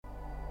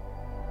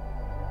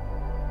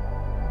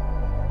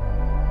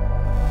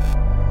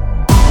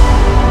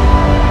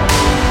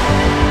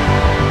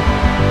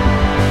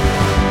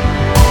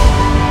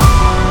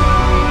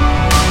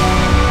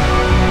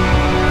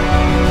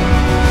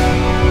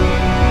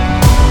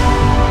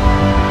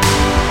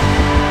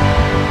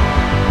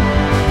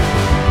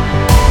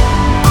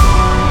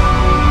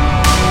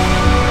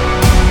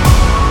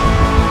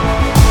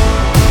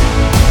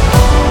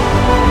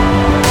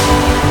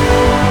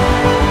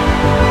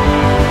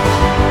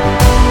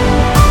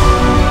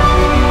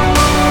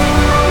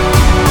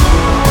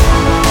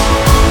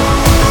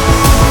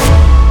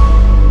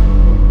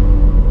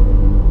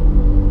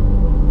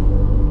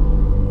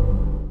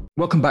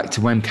Welcome back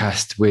to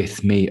Wemcast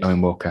with me,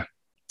 Owen Walker.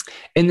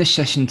 In this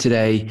session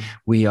today,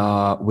 we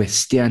are with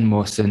Stian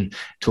Mawson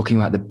talking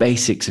about the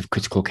basics of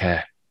critical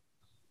care.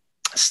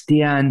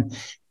 Stian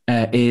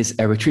is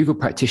a retrieval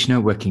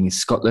practitioner working in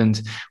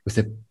Scotland with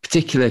a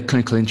particular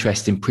clinical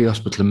interest in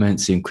pre-hospital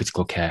emergency and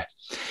critical care.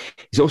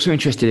 He's also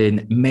interested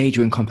in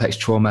major and complex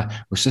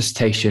trauma,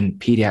 resuscitation,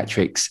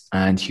 paediatrics,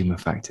 and human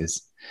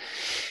factors.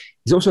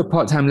 He's also a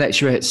part-time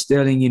lecturer at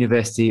Stirling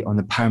University on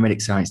the Paramedic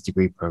Science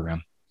degree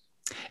programme.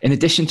 In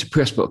addition to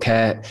pre-hospital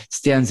care,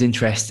 Stian's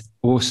interest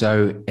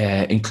also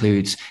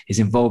includes his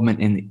involvement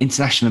in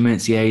international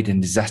emergency aid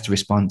and disaster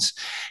response.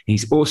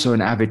 He's also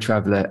an avid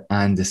traveller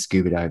and a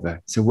scuba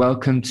diver. So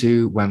welcome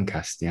to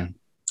Wemcast, Stian.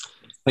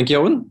 Thank you,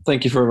 Owen.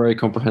 Thank you for a very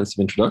comprehensive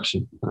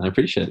introduction. I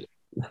appreciate it.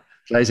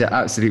 Pleasure,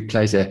 absolute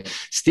pleasure.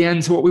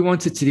 Stian, so what we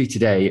wanted to do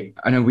today,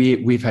 I know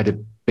we've had a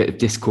bit of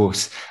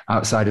discourse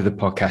outside of the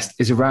podcast,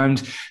 is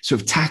around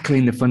sort of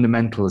tackling the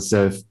fundamentals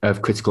of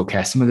critical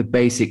care, some of the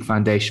basic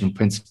foundational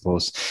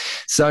principles.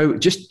 So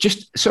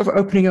just sort of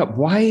opening up,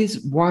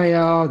 why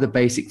are the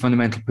basic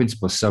fundamental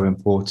principles so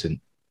important?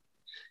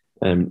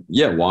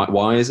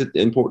 Why is it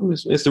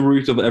important? It's the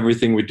root of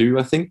everything we do,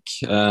 I think.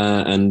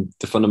 And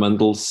the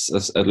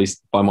fundamentals, at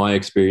least by my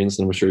experience,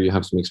 and I'm sure you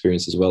have some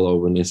experience as well,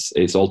 Owen,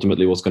 is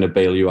ultimately what's going to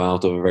bail you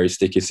out of a very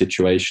sticky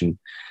situation.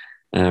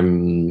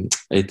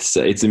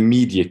 It's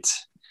immediate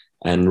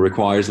and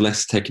requires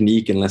less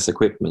technique and less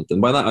equipment. And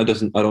by that, I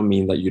don't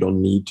mean that you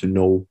don't need to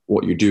know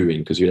what you're doing,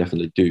 because you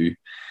definitely do,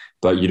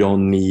 but you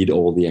don't need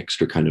all the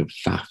extra kind of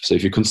faff. So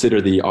if you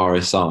consider the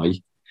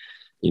RSI,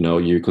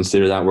 you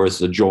consider that where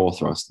it's a jaw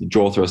thrust. The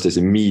jaw thrust is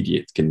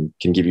immediate, can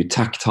give you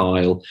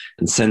tactile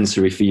and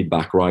sensory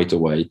feedback right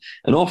away.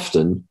 And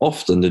often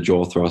the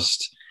jaw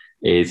thrust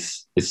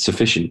is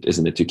sufficient,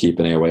 isn't it, to keep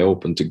an airway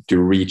open, to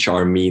reach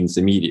our means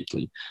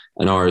immediately.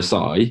 An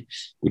RSI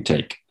would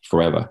take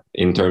forever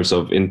in terms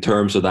of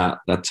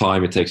that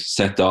time it takes to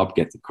set up,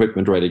 get the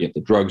equipment ready, get the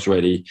drugs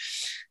ready.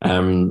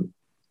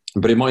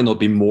 But it might not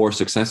be more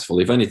successful.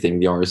 If anything,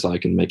 the RSI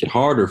can make it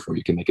harder for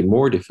you, can make it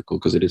more difficult,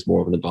 because it is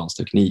more of an advanced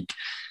technique.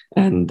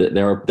 And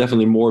there are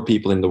definitely more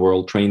people in the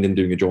world trained in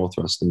doing a jaw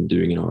thrust than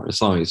doing an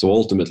RSI. So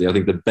ultimately, I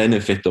think the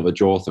benefit of a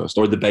jaw thrust,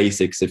 or the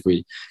basics, if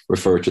we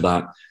refer to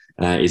that,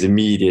 is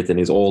immediate and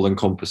is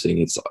all-encompassing.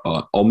 It's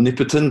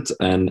omnipotent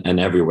and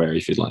everywhere,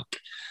 if you'd like.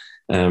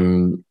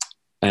 And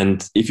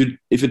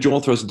if a jaw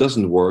thrust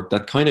doesn't work,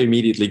 that kind of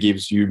immediately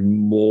gives you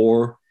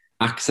more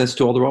access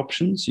to other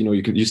options.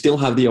 You still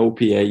have the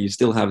OPA, you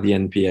still have the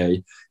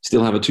NPA,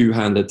 still have a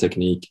two-handed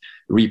technique,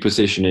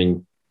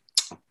 repositioning,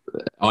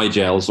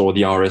 iGels or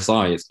the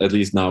RSI, at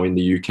least now in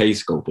the UK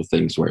scope of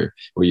things, where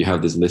you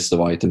have this list of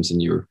items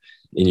in your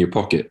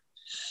pocket.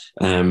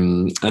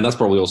 And that's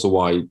probably also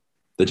why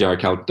the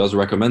JARCalc does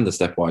recommend the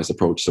stepwise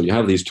approach. So you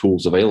have these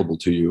tools available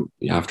to you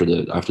after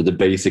the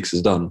basics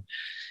is done.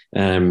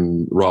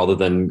 Rather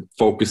than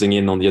focusing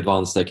in on the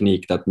advanced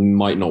technique that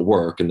might not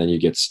work, and then you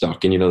get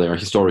stuck. And there are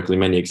historically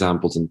many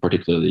examples, and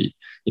particularly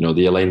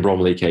the Elaine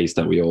Bromley case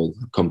that we all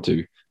come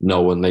to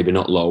know and maybe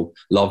not love.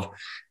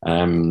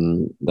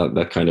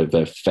 That kind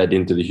of fed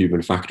into the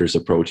human factors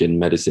approach in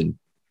medicine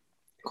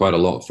quite a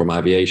lot from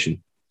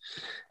aviation.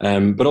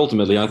 But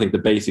ultimately, I think the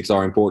basics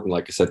are important,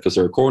 like I said, because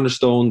they're a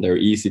cornerstone. They're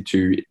easy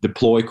to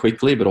deploy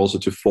quickly, but also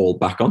to fall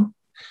back on.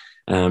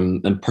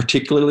 And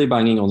particularly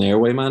banging on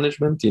airway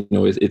management,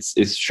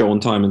 it's shown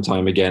time and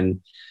time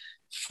again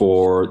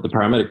for the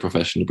paramedic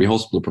profession, the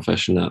pre-hospital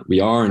profession, that we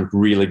aren't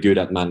really good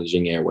at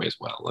managing airways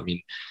well. I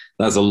mean,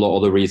 that's a lot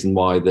of the reason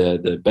why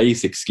the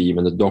basic scheme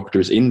and the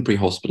doctors in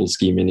pre-hospital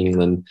scheme in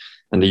England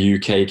and the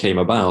UK came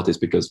about, is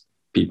because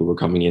people were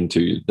coming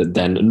into the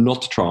then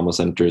not trauma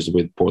centres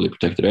with poorly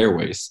protected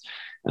airways.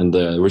 And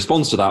the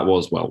response to that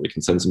was, well, we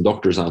can send some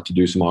doctors out to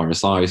do some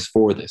RSIs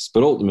for this.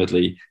 But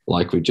ultimately,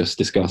 like we just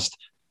discussed,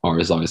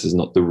 RSIs is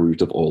not the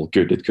root of all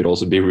good. It could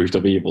also be a root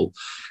of evil.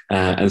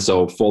 And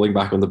so falling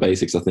back on the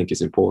basics, I think,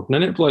 is important.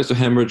 And it applies to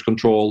hemorrhage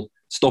control,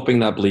 stopping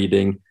that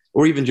bleeding,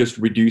 or even just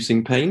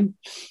reducing pain.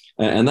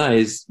 And that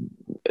is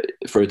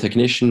for a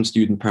technician,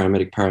 student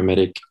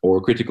paramedic, or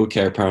a critical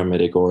care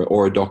paramedic,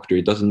 or a doctor.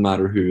 It doesn't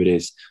matter who it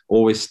is.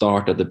 Always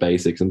start at the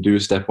basics and do a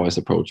stepwise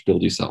approach,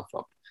 build yourself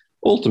up.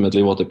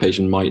 Ultimately, what the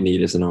patient might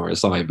need is an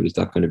RSI, but is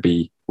that going to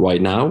be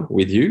right now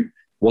with you?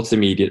 What's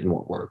immediate and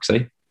what works,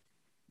 eh?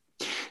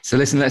 So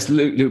listen, let's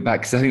loop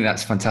back, because I think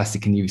that's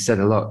fantastic, and you've said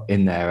a lot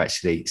in there,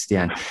 actually,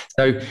 Stian.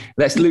 So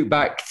let's loop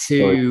back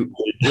to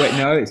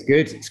no, it's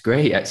good, it's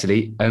great,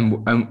 actually,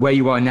 and where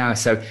you are now.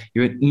 So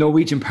you're a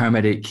Norwegian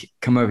paramedic,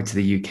 come over to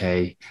the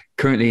UK,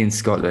 currently in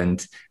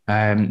Scotland,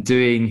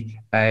 doing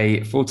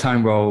a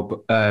full-time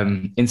role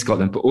in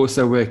Scotland, but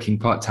also working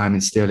part-time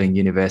in Stirling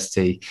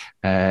University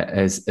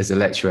as a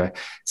lecturer.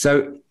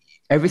 So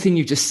everything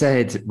you've just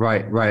said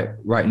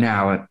right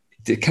now,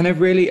 it kind of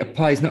really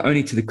applies not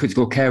only to the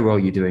critical care role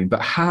you're doing,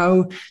 but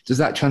how does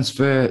that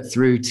transfer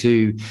through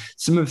to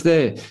some of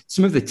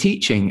the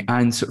teaching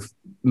and sort of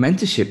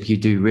mentorship you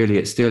do really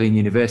at Stirling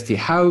University?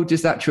 How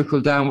does that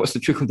trickle down? What's the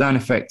trickle down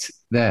effect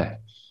there?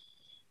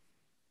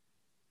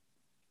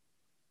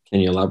 Can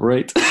you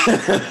elaborate?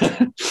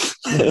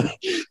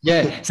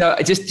 Yeah, so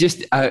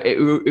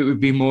it would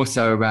be more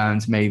so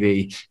around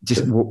maybe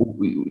just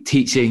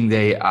teaching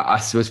I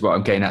suppose what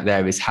I'm getting at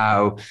there is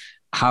how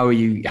are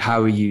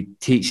you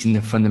teaching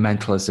the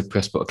fundamentals of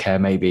pre-hospital care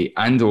maybe,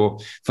 and or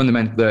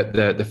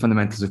the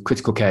fundamentals of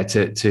critical care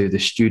to the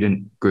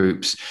student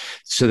groups,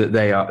 so that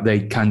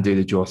they can do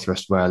the jaw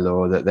thrust well,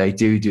 or that they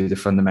do the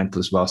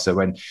fundamentals well, so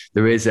when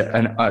there is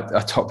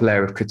a top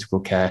layer of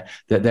critical care,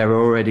 that they're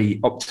already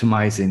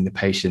optimizing the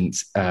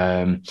patients,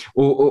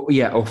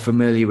 or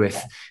familiar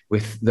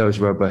with those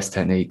robust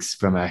techniques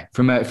from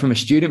a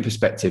student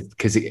perspective,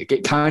 because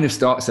it kind of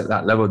starts at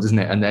that level, doesn't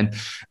it?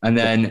 And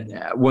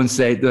then once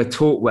they're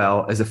taught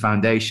well as a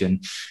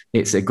foundation,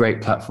 it's a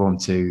great platform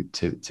to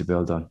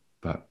build on.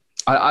 But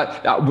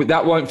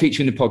that won't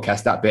feature in the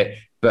podcast, that bit.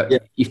 But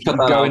if you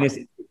go in this,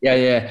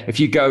 if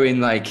you go in,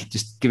 like,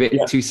 just give it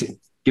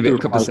a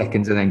couple of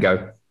seconds and then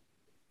go.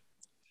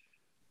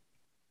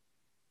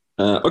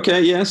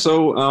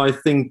 So I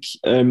think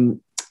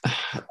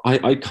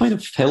I kind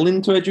of fell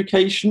into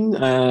education,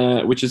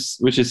 which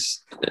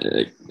is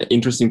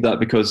interesting, that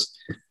because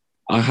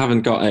I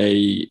haven't got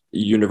a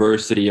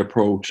university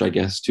approach, I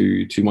guess,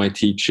 to my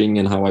teaching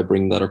and how I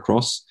bring that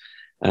across.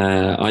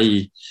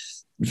 I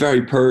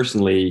very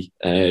personally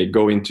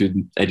go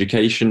into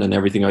education and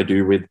everything I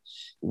do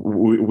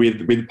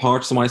with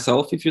parts of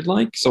myself, if you'd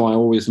like. So I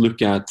always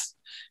look at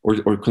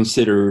or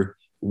consider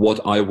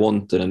what I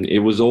wanted, and it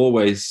was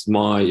always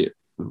my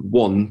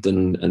want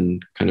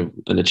and kind of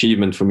an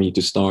achievement for me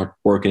to start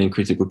working in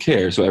critical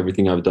care. So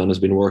everything I've done has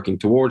been working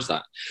towards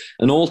that.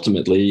 And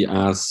ultimately,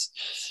 as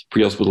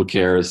pre-hospital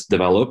care has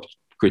developed,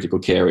 critical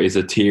care is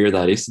a tier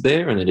that is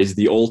there, and it is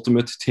the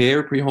ultimate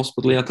tier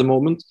pre-hospitally at the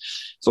moment.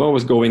 So I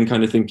was going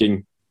kind of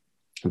thinking,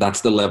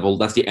 that's the level,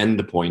 that's the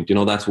end point.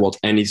 That's what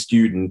any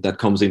student that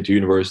comes into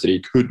university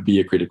could be,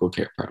 a critical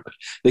care paramedic.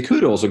 They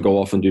could also go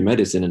off and do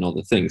medicine and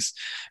other things.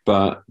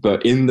 But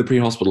in the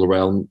pre-hospital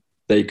realm,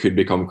 they could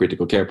become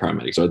critical care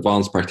paramedics or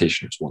advanced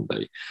practitioners one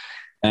day.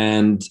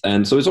 And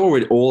so it's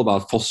already all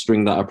about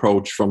fostering that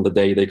approach from the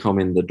day they come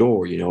in the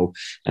door,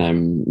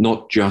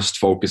 not just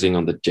focusing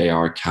on the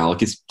JR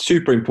Calc. It's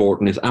super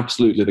important. It's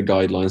absolutely the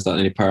guidelines that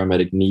any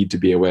paramedic need to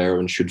be aware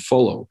of and should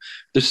follow.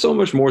 There's so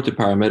much more to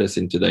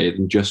paramedicine today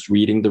than just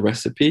reading the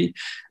recipe.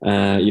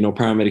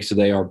 Paramedics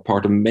today are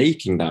part of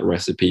making that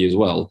recipe as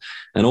well.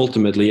 And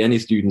ultimately, any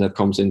student that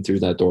comes in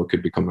through that door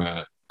could become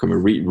a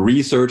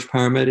research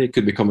paramedic,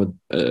 could become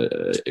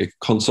a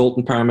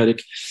consultant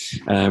paramedic,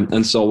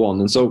 and so on.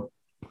 And so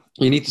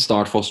you need to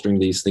start fostering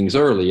these things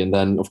early. And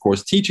then, of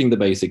course, teaching the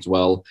basics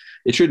well.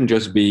 There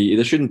shouldn't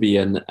be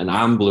an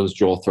ambulance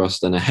jaw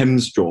thrust and a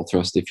HEMS jaw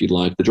thrust, if you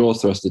like. The jaw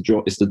thrust is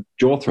the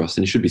jaw thrust,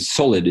 and it should be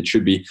solid. It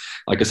should be,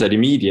 like I said,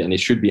 immediate, and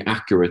it should be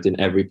accurate in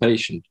every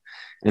patient.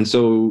 And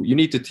so you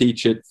need to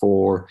teach it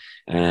for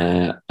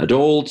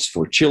adults,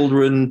 for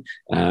children,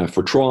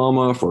 for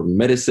trauma, for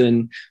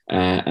medicine,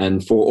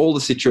 and for all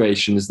the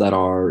situations that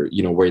are,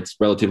 where it's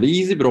relatively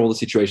easy, but all the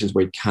situations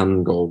where it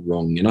can go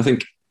wrong. And I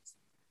think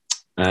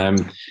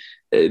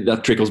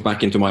that trickles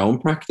back into my own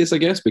practice, I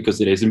guess, because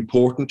it is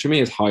important to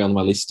me. It's high on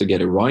my list to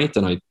get it right,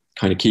 and I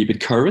kind of keep it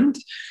current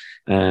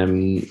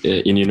in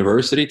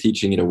university,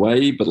 teaching it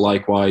away. But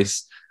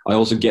likewise, I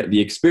also get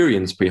the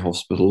experience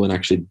pre-hospital and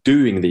actually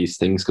doing these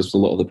things, because a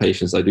lot of the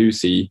patients I do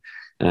see,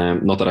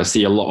 not that I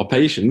see a lot of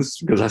patients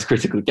because that's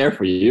critical care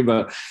for you,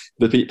 but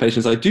the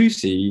patients I do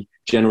see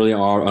generally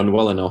are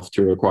unwell enough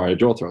to require a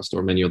jaw thrust,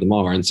 or many of them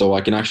are. And so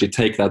I can actually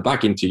take that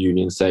back into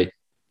uni and say,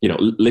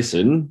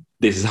 listen,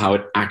 this is how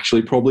it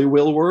actually probably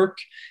will work.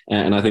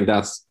 And I think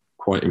that's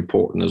quite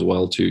important as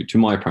well to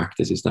my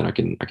practice, is that I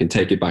can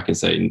take it back and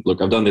say,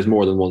 look, I've done this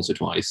more than once or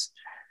twice.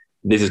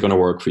 This is going to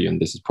work for you, and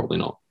this is probably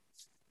not.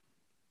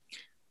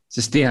 So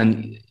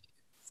Stian,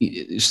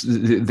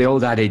 the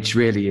old adage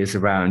really is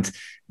around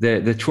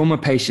the trauma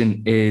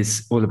patient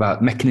is all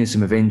about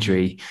mechanism of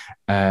injury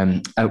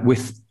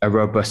with a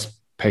robust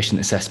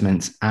patient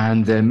assessment,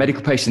 and the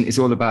medical patient is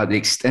all about the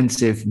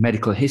extensive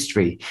medical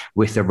history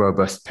with a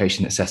robust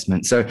patient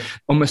assessment. So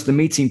almost the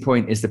meeting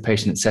point is the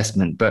patient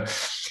assessment, but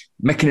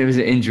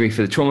mechanism of injury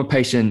for the trauma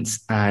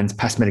patients and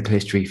past medical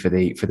history for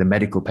the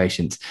medical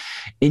patients.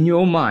 In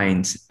your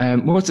mind,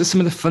 what are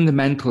some of the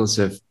fundamentals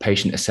of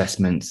patient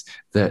assessments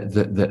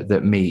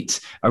that meet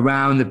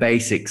around the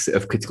basics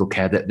of critical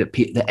care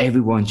that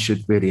everyone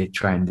should really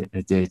try and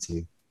adhere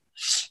to?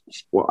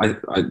 Well,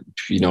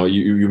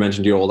 you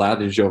mentioned the old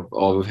adage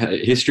of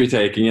history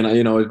taking, and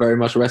it very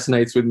much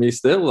resonates with me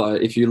still.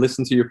 If you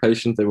listen to your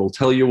patient, they will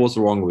tell you what's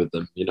wrong with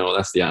them.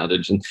 That's the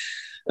adage, and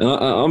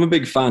I'm a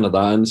big fan of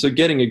that. And so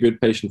getting a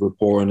good patient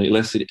rapport and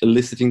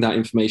eliciting that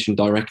information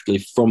directly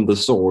from the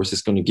source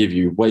is going to give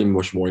you way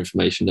much more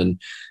information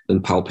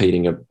than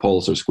palpating a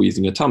pulse or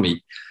squeezing a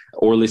tummy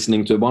or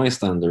listening to a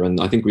bystander.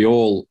 And I think we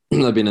all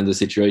have been in the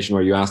situation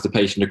where you ask the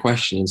patient a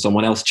question and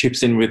someone else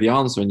chips in with the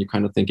answer, and you're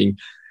kind of thinking,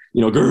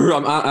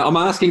 I'm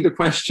asking the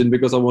question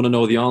because I want to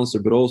know the answer,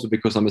 but also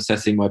because I'm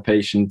assessing my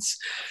patient's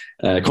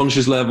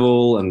conscious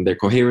level and their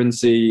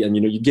coherency, and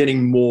you're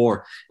getting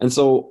more. And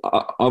so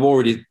I've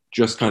already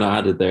just kind of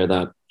added there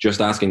that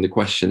just asking the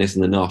question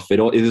isn't enough. It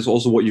is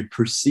also what you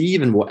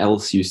perceive and what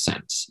else you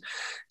sense.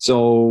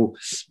 So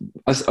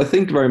I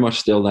think very much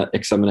still that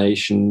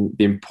examination,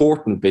 the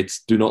important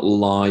bits do not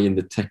lie in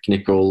the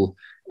technical,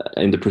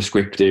 in the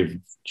prescriptive,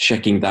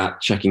 checking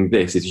that, checking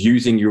this. It's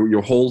using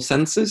your whole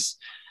senses.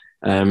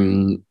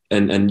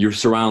 And your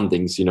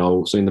surroundings, you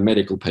know. So in the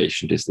medical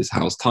patient, is this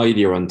house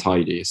tidy or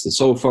untidy? Is the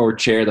sofa or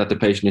chair that the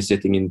patient is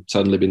sitting in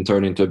suddenly been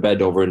turned into a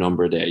bed over a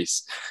number of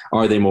days?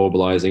 Are they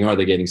mobilizing? Are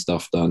they getting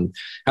stuff done?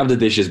 Have the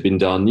dishes been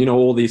done? You know,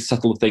 all these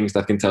subtle things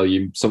that can tell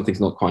you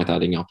something's not quite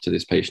adding up to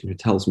this patient, who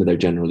tells me they're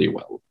generally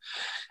well.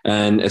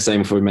 And the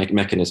same for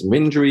mechanism of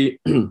injury.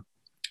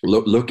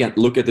 Look at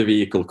the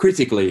vehicle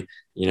critically.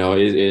 You know,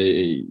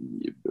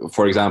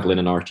 for example, in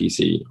an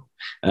RTC.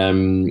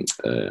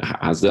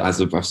 Has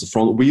the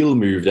front wheel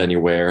moved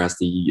anywhere? Has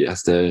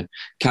the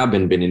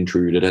cabin been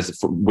intruded? Has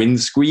the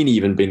windscreen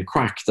even been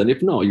cracked? And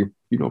if not,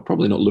 you're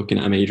probably not looking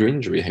at a major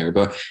injury here.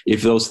 But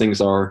if those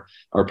things are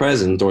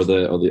present, or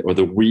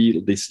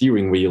the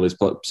steering wheel is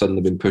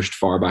suddenly been pushed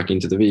far back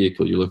into the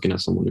vehicle, you're looking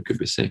at someone who could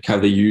be sick.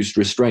 Have they used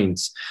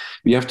restraints?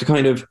 You have to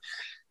kind of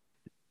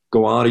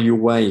go out of your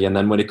way. And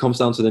then when it comes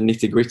down to the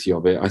nitty-gritty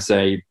of it, I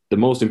say the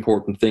most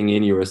important thing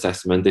in your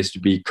assessment is to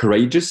be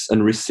courageous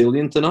and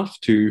resilient enough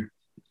to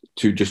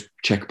just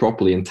check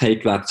properly and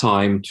take that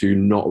time to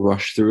not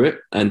rush through it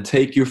and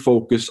take your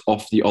focus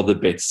off the other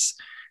bits.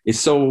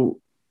 It's so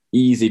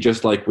easy,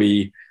 just like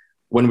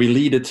when we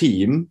lead a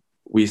team,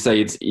 we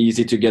say it's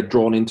easy to get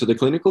drawn into the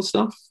clinical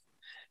stuff.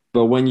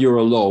 But when you're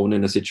alone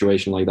in a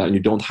situation like that and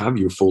you don't have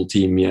your full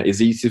team yet, it's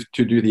easy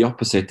to do the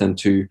opposite and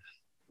to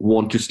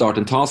want to start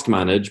and task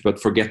manage,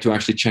 but forget to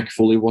actually check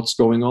fully what's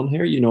going on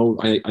here. You know,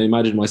 I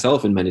imagine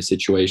myself in many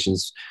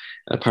situations,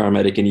 a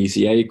paramedic and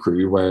ECA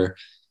crew, where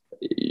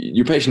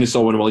your patient is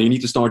so unwell, you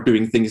need to start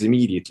doing things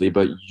immediately,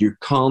 but you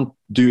can't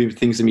do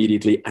things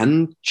immediately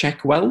and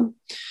check well.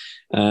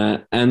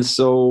 And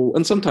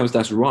sometimes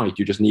that's right.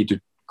 You just need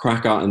to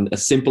crack out a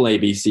simple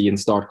ABC and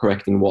start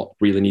correcting what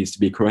really needs to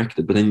be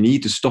corrected. But then you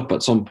need to stop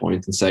at some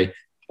point and say,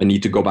 I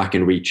need to go back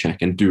and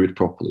recheck and do it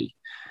properly.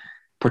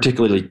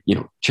 Particularly, you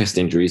know, chest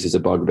injuries is a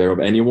bugbear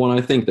of anyone.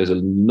 I think there's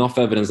enough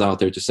evidence out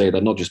there to say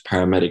that not just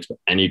paramedics, but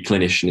any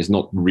clinician is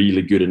not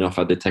really good enough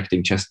at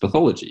detecting chest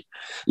pathology,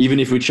 even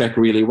if we check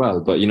really well.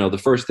 But, you know, the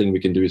first thing we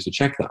can do is to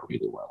check that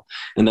really well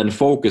and then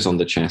focus on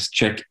the chest,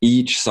 check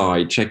each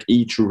side, check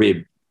each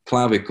rib,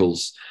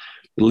 clavicles,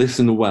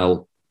 listen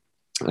well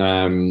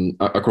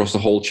across the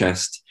whole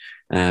chest.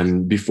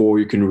 Before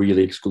you can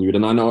really exclude.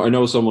 And I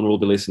know someone will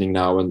be listening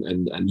now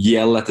and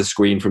yell at the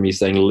screen for me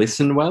saying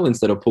listen well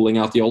instead of pulling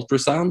out the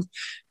ultrasound.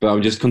 But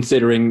I'm just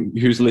considering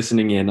who's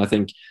listening in. I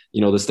think, you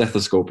know, the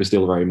stethoscope is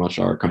still very much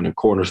our kind of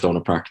cornerstone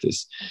of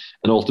practice.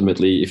 And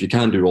ultimately, if you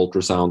can do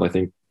ultrasound, I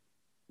think,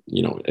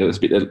 you know,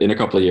 in a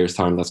couple of years'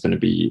 time, that's going to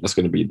be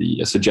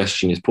the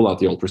suggestion is pull out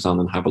the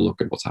ultrasound and have a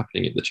look at what's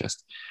happening in the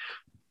chest.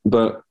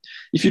 But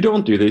if you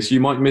don't do this,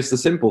 you might miss the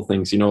simple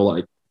things, you know,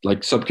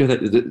 like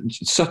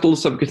subtle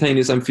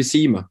subcutaneous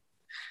emphysema,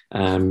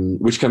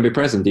 which can be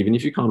present even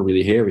if you can't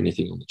really hear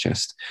anything on the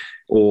chest,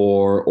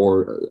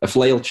 or a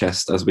flail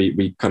chest, as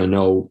we kind of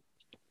know,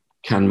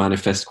 can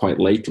manifest quite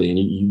lately, and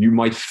you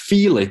might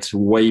feel it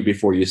way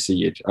before you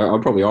see it. I'll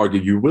probably argue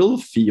you will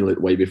feel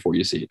it way before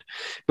you see it,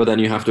 but then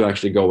you have to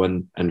actually go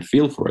and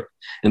feel for it.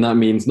 And that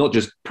means not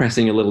just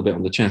pressing a little bit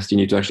on the chest, you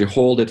need to actually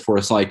hold it for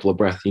a cycle of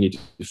breath. You need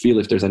to feel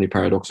if there's any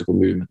paradoxical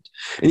movement.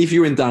 And if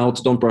you're in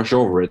doubt, don't brush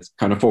over it,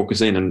 kind of focus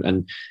in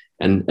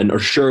and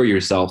assure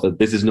yourself that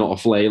this is not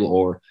a flail,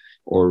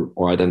 or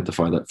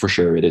identify that for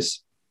sure it is.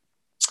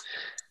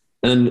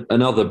 And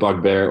another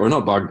bugbear, or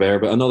not bugbear,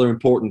 but another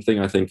important thing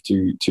I think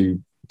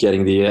to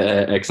getting the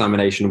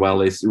examination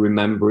well is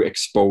remember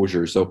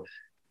exposure. So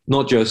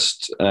not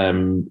just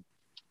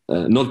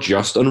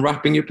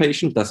unwrapping your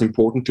patient. That's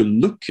important to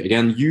look.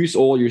 Again, use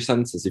all your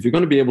senses. If you're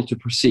going to be able to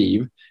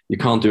perceive, you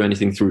can't do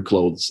anything through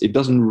clothes. It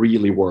doesn't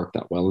really work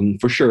that well.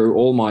 And for sure,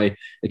 all my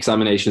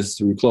examinations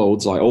through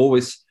clothes, I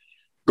always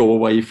go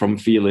away from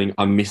feeling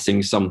I'm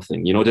missing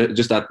something. You know,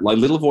 just that like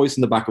little voice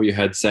in the back of your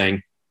head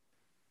saying,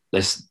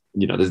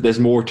 there's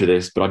more to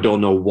this, but I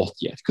don't know what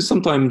yet. Because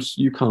sometimes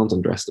you can't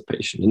undress the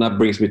patient. And that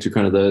brings me to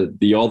kind of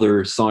the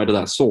other side of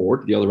that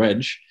sword, the other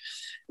edge,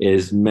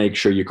 is make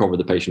sure you cover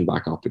the patient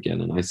back up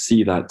again. And I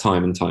see that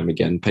time and time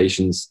again,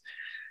 patients,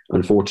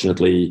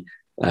 unfortunately,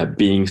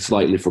 being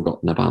slightly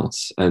forgotten about.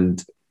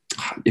 And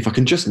if I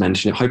can just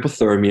mention it,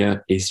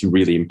 hypothermia is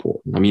really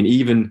important. I mean,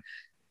 even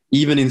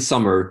in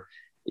summer,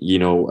 you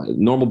know,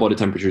 normal body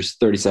temperature is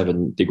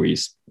 37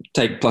 degrees,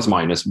 take plus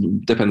minus,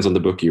 depends on the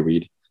book you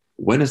read.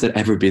 When has it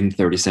ever been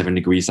 37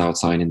 degrees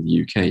outside in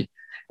the UK?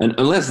 And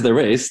unless there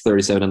is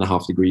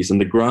 37.5 degrees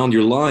and the ground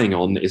you're lying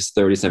on is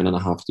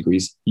 37.5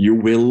 degrees, you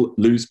will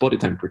lose body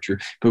temperature.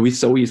 But we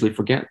so easily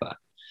forget that.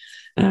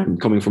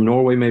 Coming from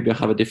Norway, maybe I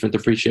have a different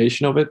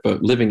appreciation of it,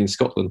 but living in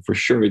Scotland, for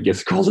sure, it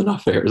gets cold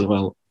enough there as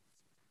well.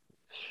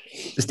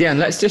 Stian,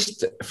 let's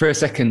just for a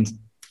second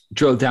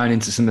drill down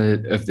into some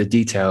of the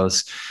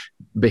details.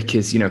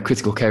 because,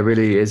 critical care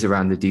really is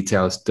around the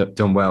details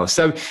done well.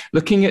 So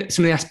looking at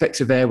some of the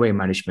aspects of airway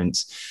management,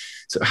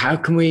 so how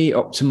can we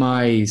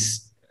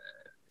optimize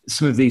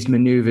some of these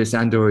maneuvers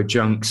and or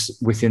adjuncts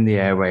within the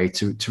airway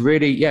to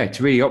really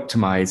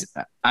optimize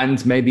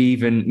and maybe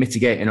even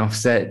mitigate and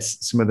offset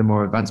some of the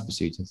more advanced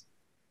procedures?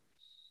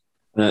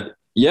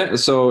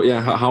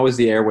 How is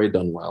the airway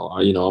done well?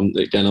 I'm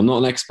not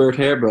an expert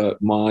here,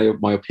 but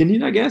my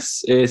opinion, I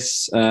guess,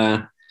 is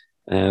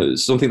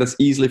something that's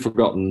easily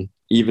forgotten,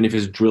 even if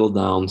it's drilled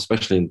down,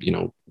 especially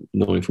in,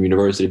 knowing from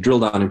university,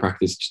 drilled down in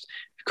practice. Just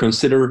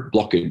consider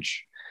blockage.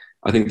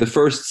 I think the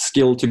first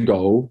skill to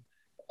go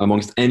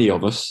amongst any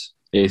of us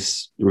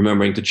is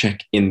remembering to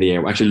check in the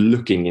airway, actually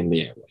looking in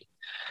the airway.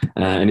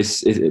 And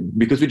it's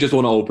because we just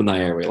want to open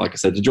that airway. Like I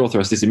said, the jaw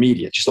thrust is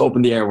immediate. Just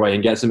open the airway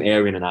and get some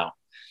air in and out.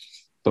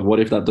 But what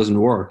if that doesn't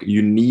work?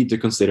 You need to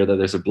consider that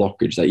there's a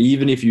blockage, that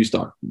even if you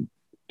start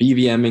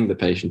BVMing the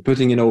patient,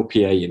 putting an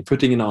OPA in,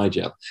 putting an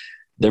iGel,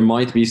 there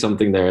might be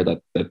something there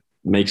that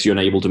makes you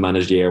unable to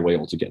manage the airway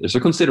altogether. So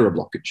consider a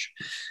blockage.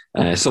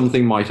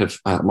 Something might have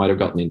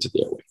gotten into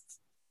the airway.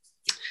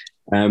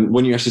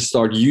 When you actually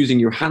start using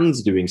your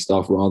hands doing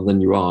stuff rather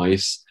than your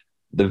eyes,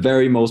 the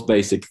very most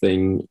basic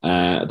thing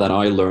that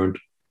I learned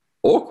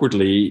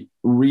awkwardly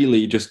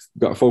really just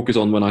got focused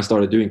on when I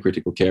started doing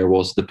critical care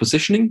was the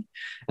positioning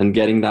and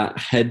getting that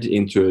head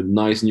into a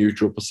nice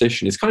neutral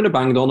position. It's kind of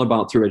banged on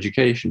about through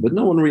education, but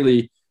no one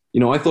really,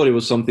 I thought it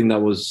was something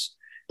that was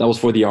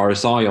for the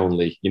RSI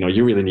only.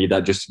 You really need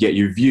that just to get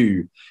your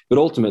view. But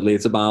ultimately,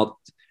 it's about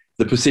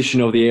the position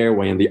of the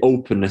airway, and the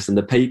openness and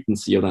the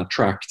patency of that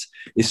tract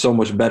is so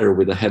much better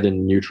with the head in a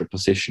neutral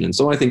position. And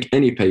so I think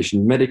any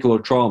patient, medical or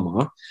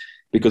trauma,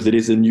 because it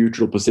is a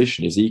neutral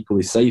position, is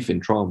equally safe in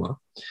trauma.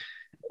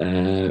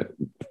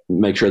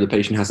 Make sure the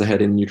patient has a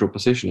head in a neutral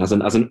position as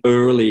an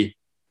early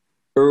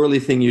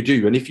thing you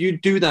do. And if you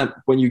do that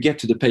when you get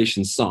to the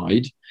patient's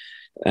side,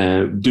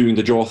 doing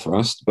the jaw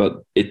thrust,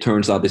 but it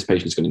turns out this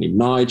patient is going to need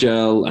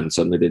Nigel, and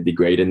suddenly they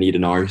degrade and need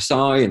an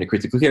RSI, and a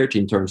critical care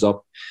team turns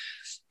up.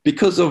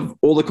 Because of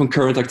all the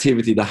concurrent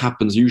activity that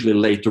happens usually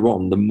later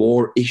on, the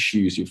more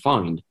issues you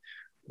find.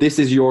 This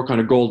is your kind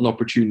of golden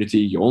opportunity.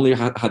 You only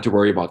had to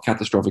worry about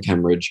catastrophic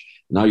hemorrhage.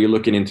 Now you're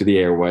looking into the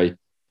airway.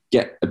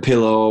 Get a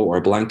pillow or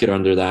a blanket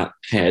under that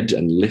head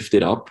and lift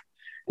it up.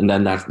 And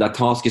then that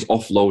task is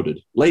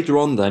offloaded. Later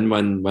on then,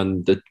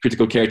 when the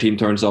critical care team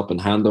turns up and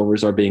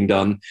handovers are being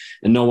done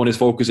and no one is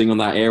focusing on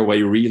that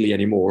airway really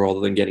anymore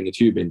other than getting a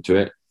tube into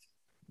it,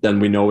 then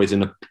we know it's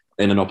in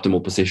an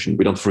optimal position.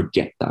 We don't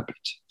forget that bit.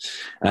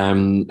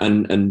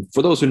 And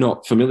for those who are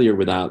not familiar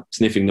with that,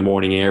 sniffing the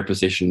morning air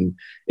position,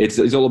 it's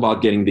all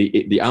about getting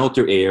the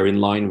outer air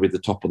in line with the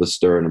top of the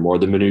sternum, or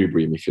the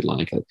manubrium, if you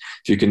like. If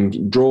you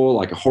can draw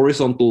like a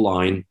horizontal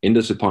line in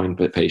the supine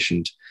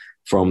patient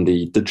from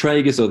the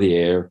tragus of the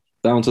air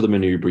down to the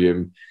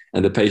manubrium,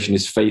 and the patient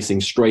is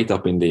facing straight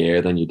up in the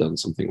air, then you've done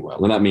something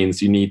well. And that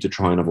means you need to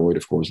try and avoid,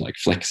 of course, like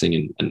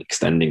flexing and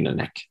extending the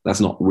neck.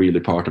 That's not really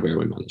part of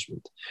airway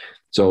management.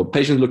 So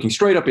patient looking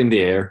straight up in the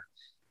air,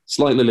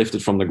 slightly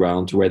lifted from the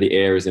ground to where the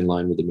air is in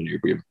line with the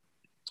manubrium,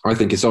 I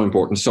think is so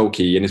important, so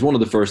key. And it's one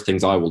of the first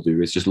things I will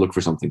do, is just look for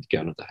something to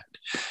get under the head.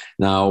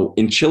 Now,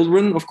 in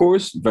children, of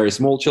course, very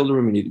small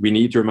children, we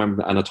need to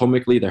remember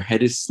anatomically their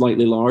head is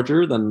slightly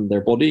larger than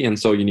their body. And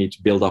so you need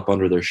to build up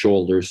under their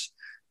shoulders,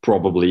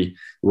 probably,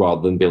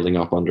 rather than building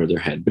up under their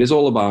head. But it's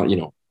all about,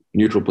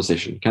 neutral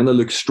position. Can they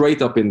look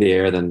straight up in the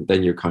air,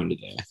 then you're kind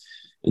of there.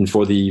 And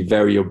for the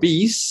very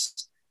obese,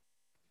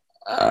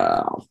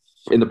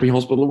 in the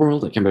pre-hospital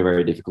world, it can be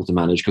very difficult to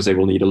manage because they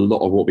will need a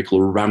lot of what we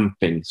call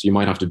ramping. So you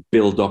might have to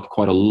build up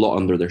quite a lot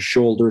under their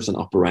shoulders and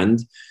upper end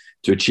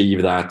to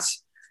achieve that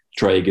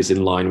tragus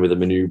in line with the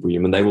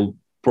manubrium. And they will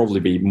probably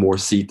be more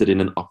seated in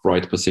an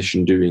upright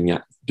position doing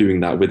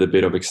that with a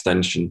bit of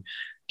extension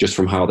just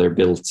from how they're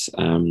built.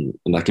 And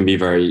that can be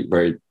very,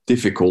 very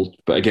difficult,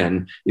 but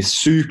again, is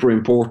super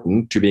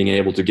important to being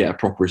able to get a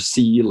proper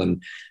seal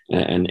and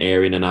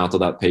air in and out of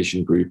that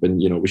patient group. And,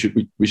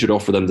 we should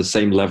offer them the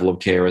same level of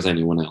care as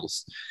anyone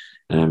else.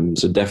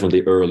 So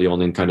definitely early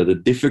on in kind of the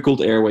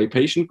difficult airway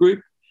patient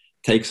group,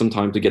 take some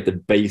time to get the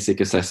basic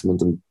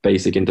assessment and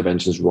basic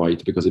interventions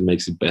right, because it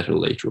makes it better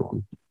later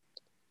on.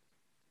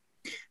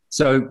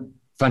 So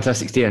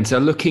fantastic, Stian. So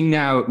looking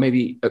now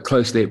maybe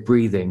closely at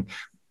breathing,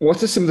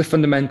 what are some of the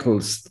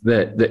fundamentals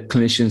that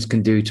clinicians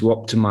can do to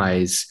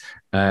optimize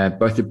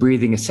both the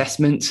breathing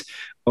assessment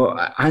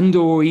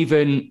or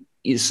even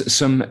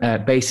some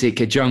basic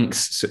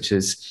adjuncts such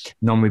as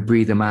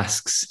non-rebreather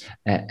masks,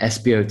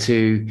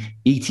 SpO2,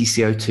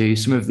 EtCO2,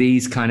 some of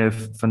these kind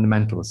of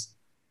fundamentals?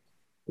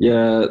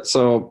 Yeah,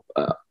 so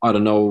I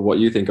don't know what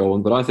you think,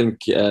 Owen, but I think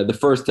the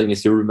first thing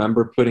is to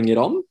remember putting it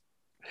on.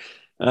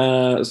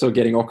 So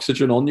getting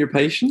oxygen on your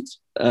patient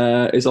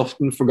is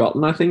often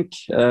forgotten, I think,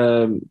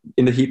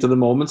 in the heat of the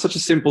moment. Such a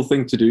simple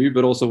thing to do,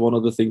 but also one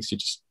of the things you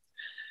just,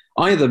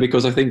 either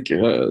because I think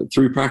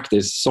through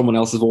practice, someone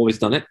else has always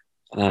done it,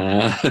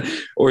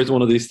 or it's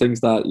one of these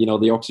things that,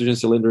 the oxygen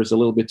cylinder is a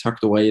little bit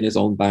tucked away in his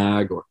own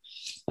bag, or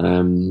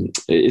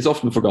It's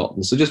often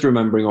forgotten. So just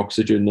remembering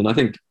oxygen, and I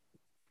think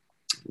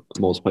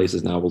most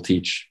places now will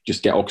teach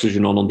just get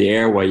oxygen on the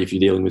airway if you're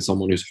dealing with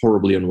someone who's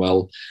horribly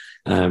unwell,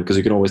 because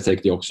you can always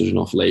take the oxygen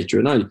off later.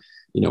 And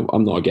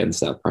I'm not against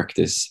that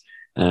practice.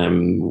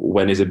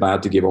 When is it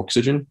bad to give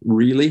oxygen?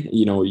 Really?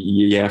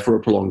 For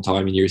a prolonged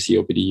time in your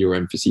COPD or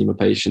emphysema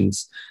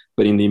patients,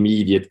 but in the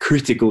immediate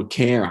critical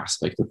care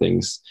aspect of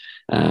things,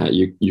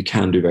 you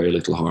can do very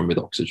little harm with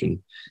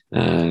oxygen.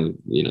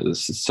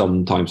 There's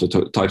some types of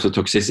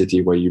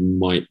toxicity where you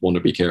might want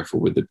to be careful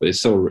with it, but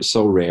it's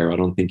so rare. I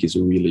don't think it's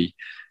really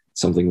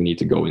something we need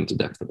to go into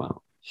depth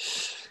about.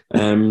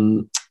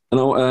 I'd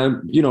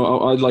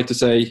like to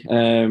say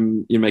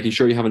you're making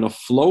sure you have enough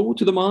flow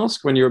to the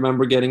mask when you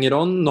remember getting it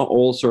on. Not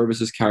all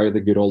services carry the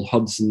good old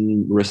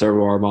Hudson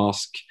reservoir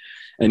mask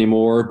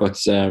anymore,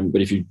 but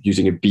if you're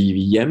using a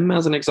BVM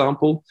as an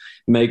example,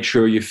 make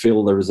sure you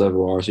fill the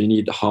reservoir. So you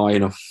need high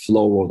enough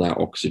flow of that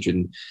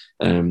oxygen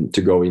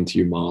to go into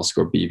your mask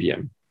or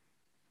BVM.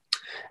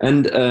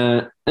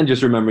 And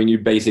just remembering your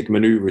basic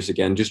maneuvers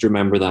again. Just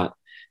remember that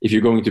if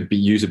you're going to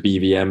use a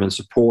BVM and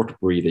support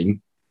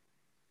breathing,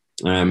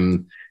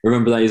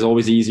 remember that it's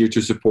always easier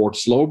to support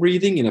slow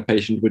breathing in a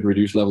patient with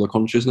reduced level of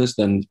consciousness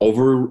than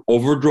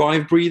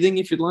overdrive breathing,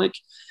 if you'd like.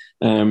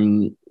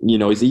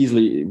 It's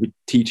easily, we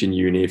teach in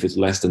uni, if it's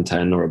less than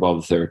 10 or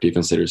above 30,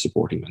 consider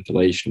supporting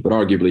ventilation. But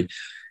arguably,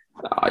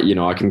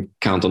 I can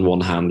count on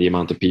one hand the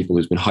amount of people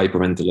who's been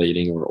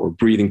hyperventilating or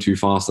breathing too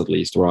fast, at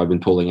least, where I've been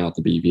pulling out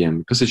the BVM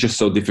because it's just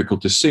so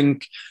difficult to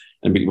sync.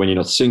 And when you're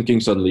not syncing,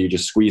 suddenly you're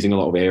just squeezing a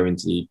lot of air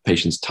into the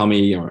patient's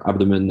tummy or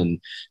abdomen and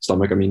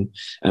stomach,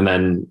 and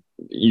then,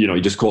 you're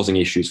just causing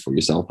issues for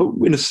yourself. But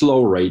in a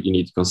slow rate, you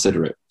need to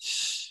consider it.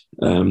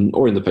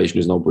 Or in the patient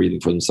who's not breathing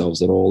for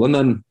themselves at all. And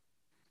then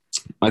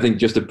I think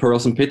just the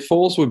pearls and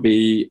pitfalls would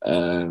be,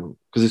 because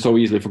it's so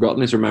easily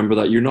forgotten, is remember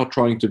that you're not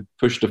trying to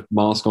push the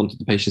mask onto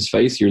the patient's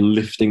face. You're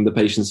lifting the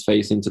patient's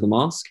face into the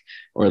mask,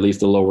 or at least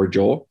the lower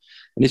jaw.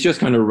 And it's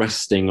just kind of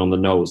resting on the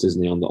nose,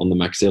 isn't it, on the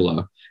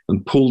maxilla,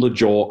 and pull the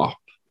jaw up.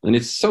 And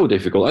it's so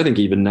difficult. I think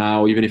even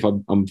now, even if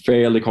I'm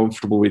fairly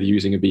comfortable with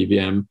using a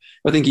BVM,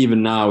 I think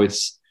even now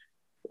it's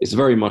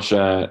very much,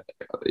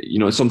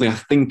 it's something I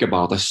think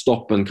about. I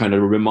stop and kind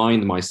of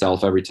remind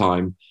myself every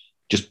time,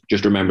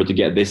 just remember to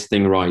get this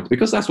thing right,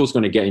 because that's what's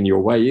going to get in your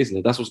way, isn't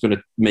it? That's what's going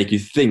to make you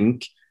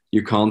think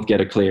you can't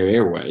get a clear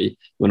airway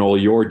when all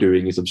you're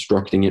doing is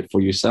obstructing it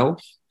for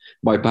yourself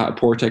by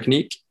poor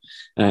technique.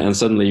 And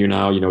suddenly you're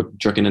now,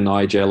 chucking a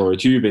nigel or a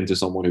tube into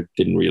someone who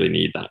didn't really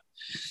need that.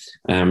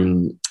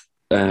 And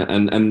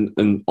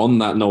on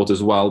that note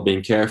as well,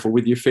 being careful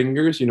with your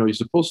fingers. You're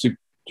supposed to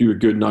do a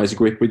good, nice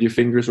grip with your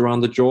fingers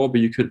around the jaw,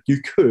 but you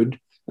could,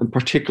 and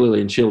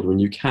particularly in children,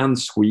 you can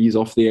squeeze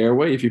off the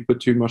airway if you put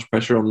too much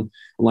pressure on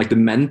like the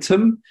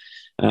mentum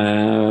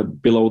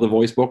below the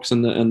voice box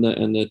and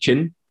the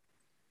chin.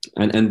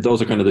 And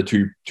those are kind of the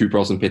two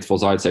pros and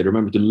pitfalls, I'd say.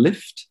 Remember to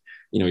lift.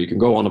 You can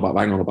go on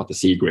bang on about the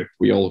C grip.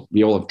 We all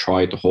have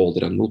tried to hold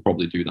it, and we'll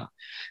probably do that.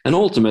 And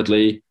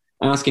ultimately,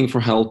 asking for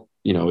help,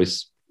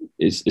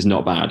 is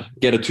not bad.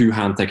 Get a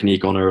two-hand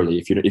technique on early.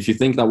 If you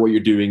think that what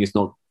you're doing is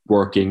not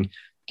working,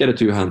 get a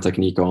two-hand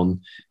technique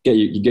on. Get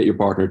your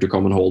partner to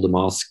come and hold the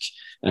mask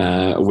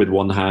with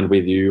one hand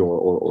with you,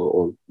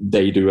 or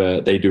they do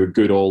a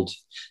good old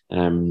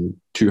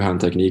two-hand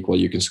technique while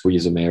you can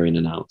squeeze them air in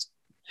and out.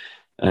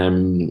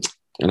 And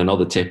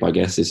another tip, I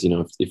guess, is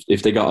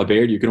if they got a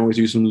beard, you can always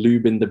use some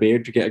lube in the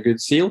beard to get a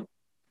good seal.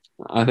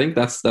 I think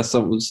that's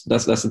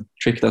a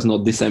trick that's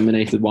not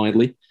disseminated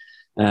widely.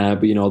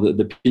 But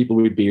the people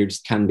with beards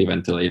can be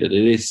ventilated.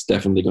 It is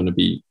definitely going to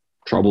be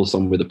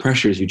troublesome with the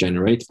pressures you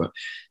generate, but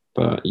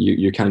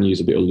you can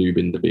use a bit of lube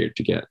in the beard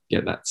to get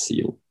that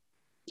seal.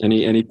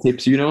 Any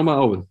tips about,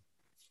 Owen?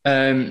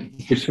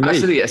 Tips for me?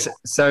 Absolutely, yes.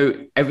 So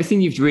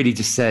everything you've really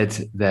just said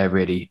there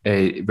really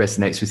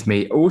resonates with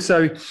me.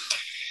 Also,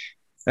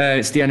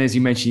 Stian, as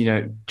you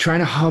mentioned, trying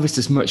to harvest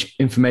as much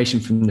information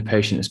from the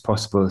patient as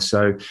possible.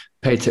 So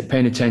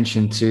paying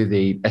attention to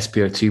the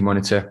SpO2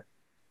 monitor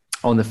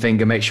on the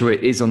finger, make sure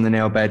it is on the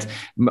nail bed.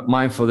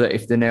 Mindful that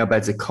if the nail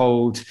beds are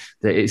cold,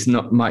 that it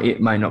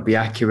might not be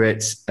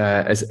accurate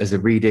as a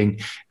reading.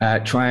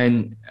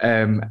 I'm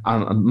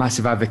a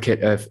massive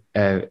advocate of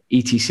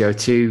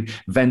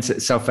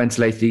EtCO2,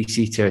 self-ventilated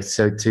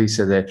EtCO2,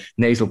 so the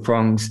nasal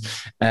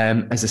prongs,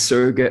 as a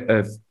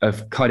surrogate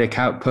of cardiac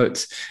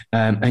output.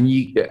 And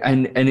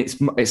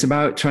it's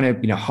about trying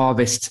to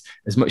harvest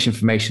as much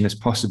information as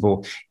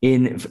possible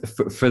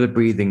for the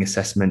breathing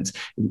assessment.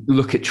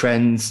 Look at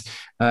trends.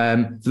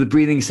 For the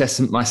breathing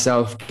assessment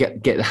myself,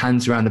 get the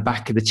hands around the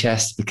back of the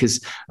chest,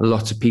 because a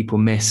lot of people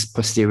miss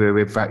posterior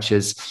rib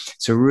fractures.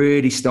 So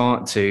really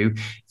start to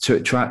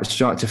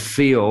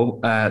feel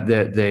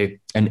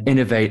and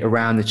innovate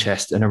around the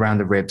chest and around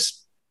the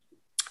ribs.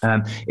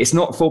 It's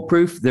not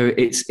foolproof.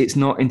 It's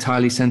not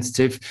entirely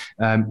sensitive.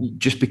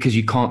 Just because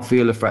you can't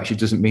feel a fracture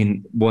doesn't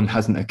mean one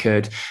hasn't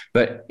occurred.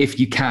 But if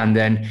you can,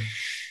 then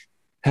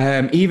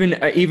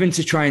Even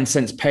to try and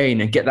sense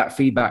pain and get that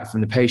feedback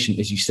from the patient,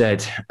 as you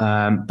said,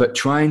 but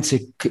trying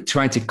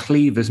to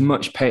cleave as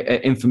much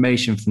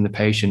information from the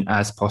patient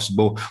as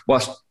possible,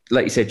 whilst,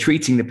 like you said,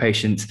 treating the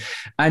patient.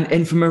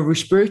 And from a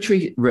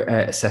respiratory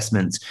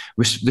assessment,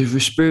 the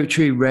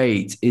respiratory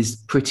rate is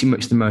pretty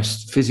much the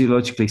most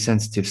physiologically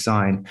sensitive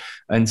sign.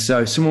 And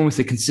so someone with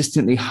a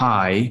consistently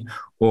high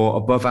or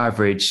above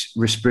average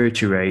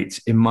respiratory rate,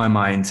 in my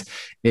mind,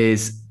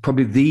 is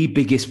probably the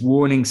biggest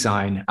warning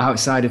sign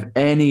outside of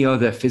any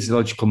other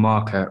physiological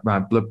marker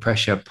around blood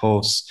pressure,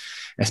 pulse,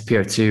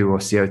 SpO2 or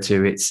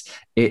CO2.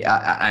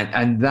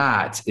 And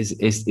that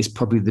is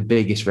probably the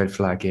biggest red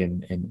flag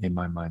in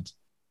my mind.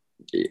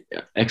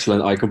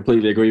 Excellent. I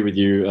completely agree with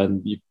you,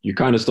 and you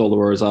kind of stole the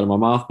words out of my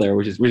mouth there,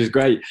 which is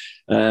great.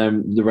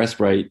 The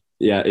rest rate,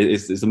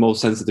 is the most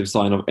sensitive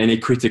sign of any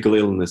critical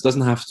illness.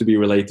 Doesn't have to be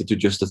related to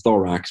just the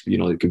thorax, but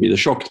it could be the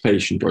shocked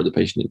patient or the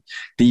patient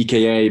in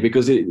DKA,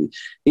 because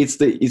it's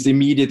the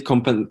immediate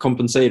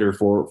compensator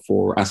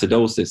for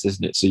acidosis,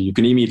 isn't it? So you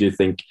can immediately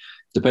think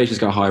the patient's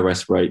got a high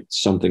rest rate,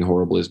 something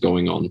horrible is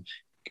going on.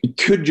 It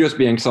could just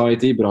be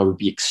anxiety, but I would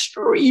be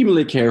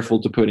extremely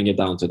careful to putting it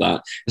down to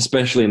that,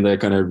 especially in the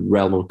kind of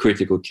realm of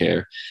critical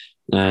care.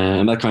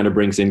 And that kind of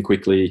brings in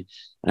quickly,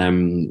 what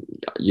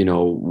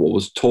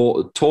was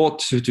taught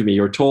to me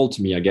or told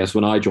to me, I guess,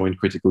 when I joined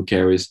critical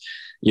care is,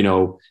 which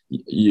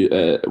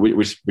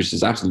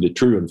is absolutely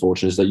true,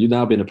 unfortunately, is that you've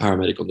now been a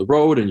paramedic on the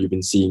road and you've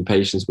been seeing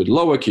patients with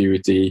low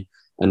acuity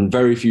and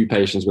very few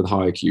patients with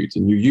high acuity.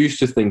 And you're used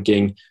to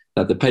thinking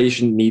that the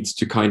patient needs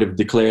to kind of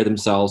declare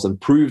themselves and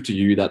prove to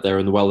you that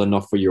they're well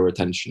enough for your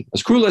attention.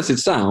 As cruel as it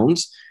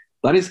sounds,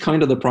 that is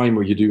kind of the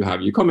primer you do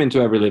have. You come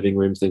into every living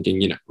room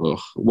thinking,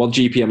 what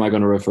GP am I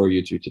going to refer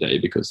you to today?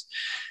 Because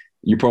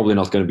you're probably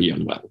not going to be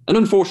unwell. And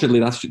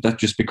unfortunately, that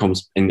just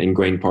becomes an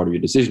ingrained part of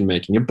your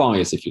decision-making, a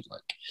bias, if you'd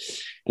like.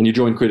 And you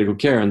join critical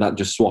care and that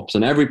just swaps.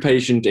 And every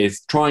patient is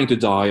trying to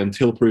die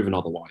until proven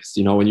otherwise,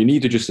 and you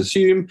need to just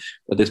assume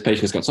that this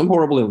patient has got some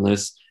horrible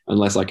illness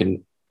unless I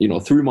can,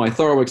 through my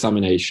thorough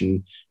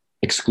examination,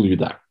 exclude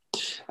that,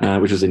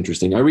 which is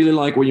interesting. I really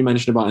like what you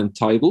mentioned about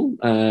entitle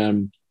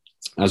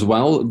as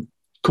well.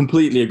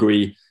 Completely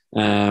agree.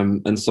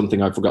 And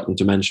something I've forgotten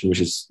to mention,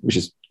 which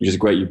is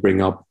great you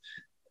bring up.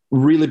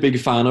 Really big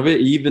fan of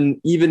it, even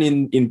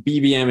in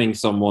BBMing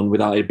someone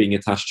without it being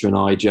attached to an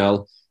eye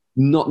gel,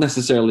 not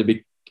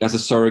necessarily as a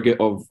surrogate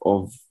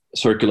of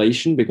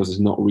circulation, because it's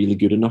not really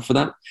good enough for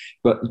that,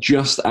 but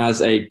just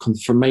as a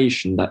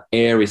confirmation that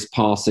air is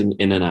passing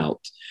in and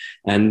out.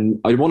 And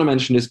I want to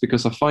mention this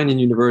because I find in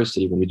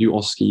university, when we do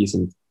OSCEs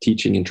and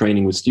teaching and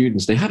training with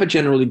students, they have a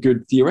generally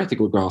good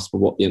theoretical grasp of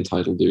what the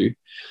entitle do.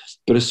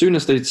 But as soon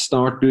as they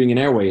start doing an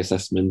airway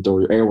assessment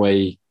or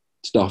airway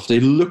stuff, they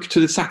look to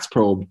the SATS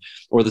probe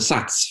or the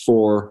SATS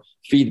for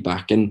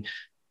feedback. And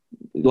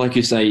like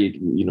you say,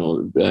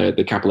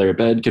 the capillary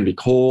bed can be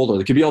cold, or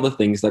there could be other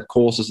things that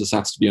causes the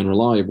SATS to be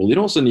unreliable. It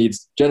also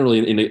needs, generally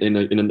in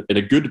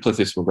a good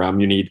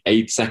plethysmogram, you need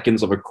 8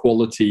 seconds of a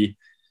quality,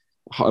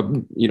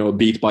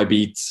 beat by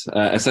beat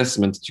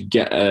assessment to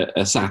get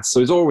a SATS. So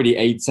it's already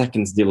 8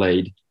 seconds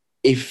delayed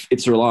if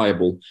it's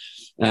reliable.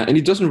 And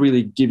it doesn't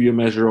really give you a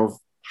measure of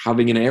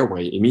having an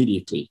airway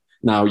immediately.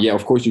 Now,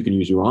 of course, you can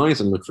use your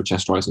eyes and look for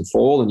chest rise and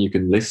fall, and you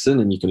can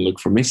listen and you can look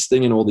for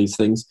misting and all these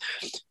things.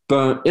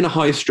 But in a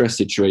high stress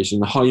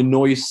situation, a high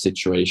noise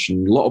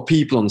situation, a lot of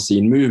people on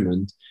scene,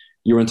 movement,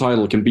 your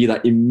entitle can be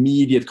that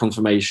immediate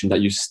confirmation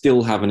that you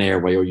still have an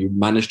airway, or you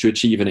managed to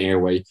achieve an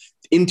airway,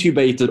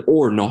 intubated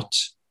or not.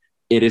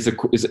 It is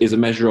a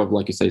measure of,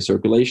 like you say,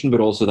 circulation, but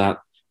also that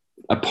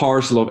a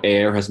parcel of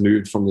air has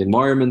moved from the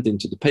environment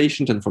into the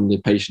patient and from the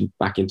patient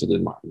back into the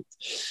environment.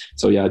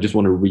 So I just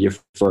want to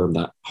reaffirm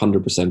that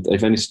 100%.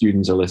 If any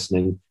students are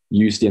listening,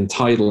 use the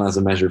entitle as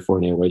a measure for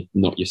an airway,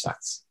 not your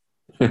SATS.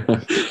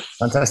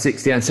 Fantastic,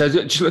 Stian. So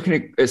just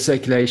looking at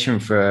circulation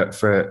for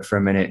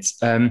a minute,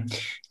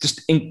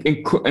 just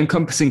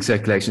encompassing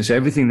circulation. So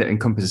everything that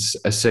encompasses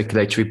a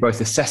circulatory, both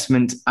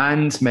assessment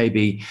and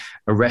maybe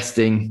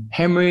arresting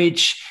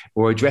hemorrhage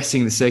or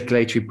addressing the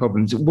circulatory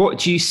problems. What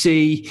do you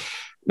see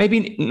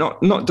maybe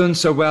not done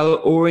so well,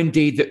 or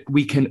indeed that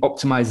we can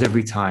optimize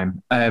every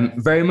time?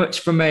 Very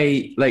much from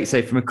a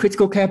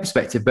critical care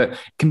perspective, but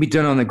can be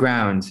done on the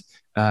ground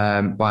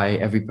by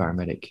every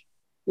paramedic.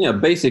 Yeah,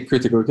 basic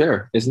critical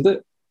care, isn't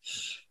it?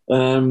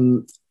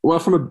 Well,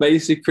 from a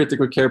basic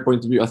critical care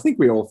point of view, I think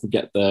we all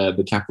forget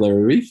the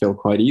capillary refill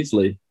quite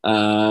easily.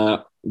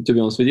 To be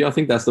honest with you, I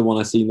think that's the one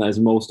I've seen that is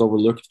most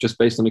overlooked, just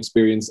based on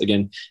experience.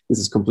 Again, this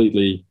is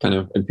completely kind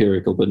of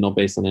empirical, but not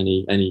based on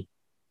any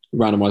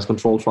randomized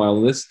control trial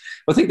of this.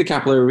 But I think the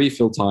capillary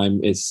refill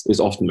time is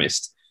often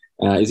missed.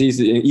 It's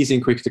easy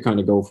and quick to kind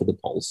of go for the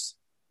pulse.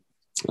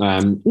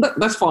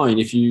 That's fine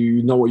if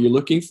you know what you're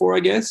looking for, I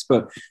guess,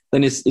 but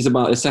then it's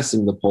about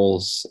assessing the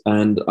pulse.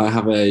 And I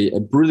have a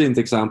brilliant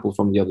example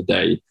from the other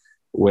day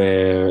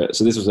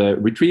so this was a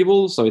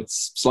retrieval, so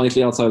it's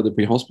slightly outside of the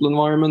pre-hospital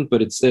environment,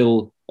 but it's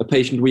still a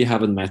patient we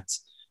haven't met,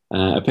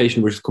 a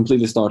patient we're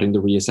completely starting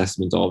the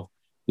reassessment of.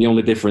 The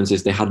only difference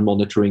is they had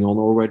monitoring on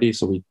already,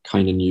 so we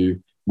kind of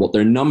knew what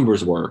their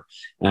numbers were.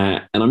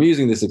 And I'm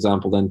using this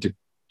example then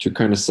to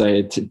kind of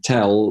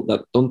tell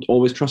that don't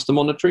always trust the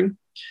monitoring.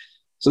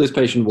 So this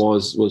patient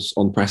was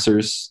on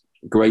pressors,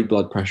 great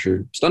blood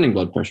pressure, stunning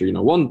blood pressure,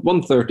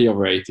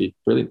 130/80,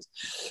 brilliant.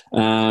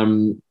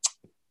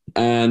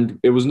 And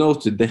it was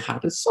noted they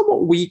had a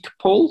somewhat weak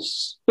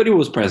pulse, but it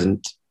was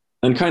present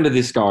and kind of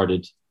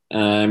discarded.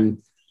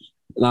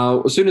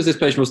 Now, as soon as this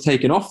patient was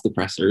taken off the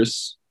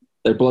pressors,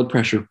 their blood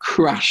pressure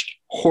crashed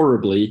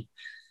horribly.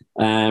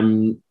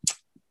 And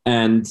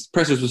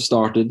pressors were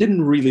started.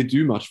 Didn't really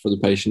do much for the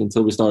patient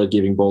until we started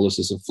giving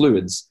boluses of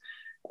fluids.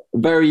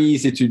 Very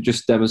easy to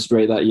just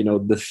demonstrate that,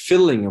 the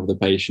filling of the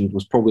patient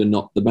was probably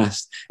not the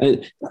best.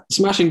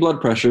 Smashing blood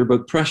pressure,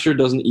 but pressure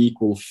doesn't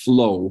equal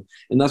flow.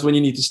 And that's when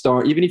you need to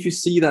start, even if you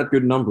see that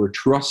good number,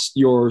 trust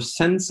your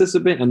senses a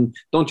bit and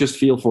don't just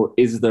feel for,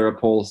 is there a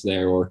pulse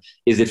there? Or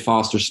is it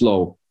fast or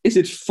slow? Is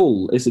it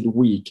full? Is it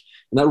weak?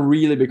 And that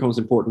really becomes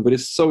important, but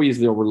it's so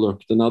easily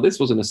overlooked. And now this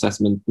was an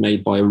assessment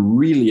made by a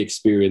really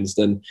experienced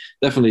and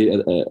definitely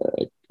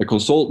a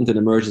consultant in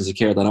emergency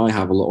care that I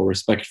have a lot of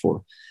respect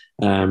for.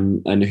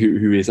 And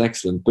who is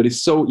excellent. But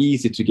it's so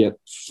easy to get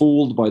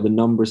fooled by the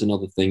numbers and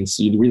other things.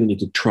 So you really need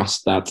to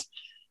trust that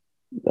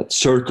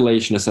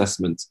circulation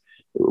assessment.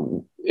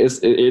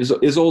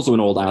 Is also an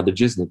old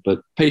adage, isn't it?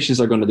 But patients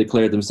are going to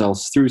declare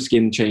themselves through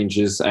skin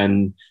changes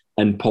and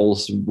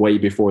pulse way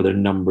before their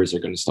numbers are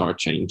going to start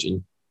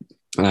changing.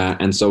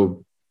 And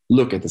so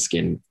look at the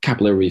skin,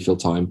 capillary refill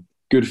time,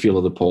 good feel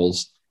of the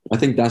pulse. I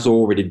think that's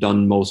already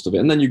done most of it.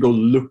 And then you go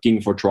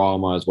looking for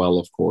trauma as well,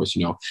 of course,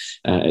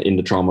 in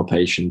the trauma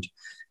patient.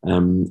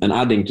 And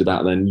adding to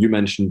that, then you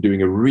mentioned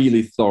doing a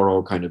really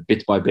thorough kind of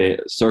bit by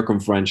bit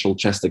circumferential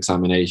chest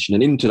examination.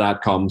 And into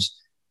that comes,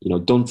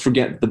 don't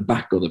forget the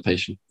back of the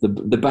patient.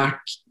 The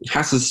back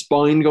has a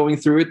spine going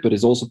through it, but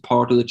is also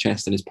part of the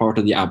chest and is part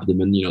of the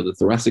abdomen. The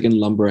thoracic and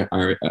lumbar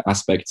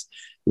aspects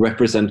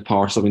represent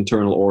parts of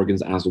internal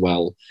organs as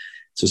well.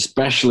 So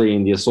especially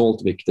in the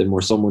assault victim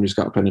or someone who's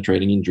got a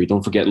penetrating injury,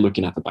 don't forget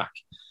looking at the back.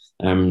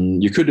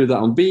 You could do that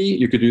on B,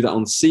 you could do that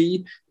on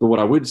C, but what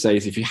I would say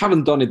is if you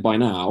haven't done it by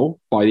now,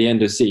 by the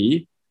end of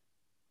C,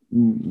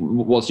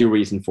 what's your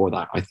reason for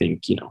that? I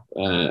think,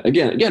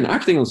 again,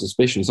 acting on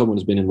suspicion, someone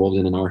who's been involved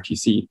in an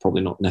RTC,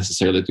 probably not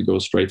necessarily to go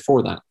straight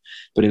for that.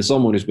 But in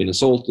someone who's been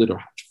assaulted or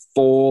had to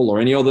fall or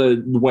any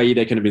other way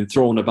they can have been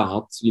thrown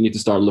about, you need to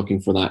start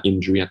looking for that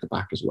injury at the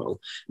back as well.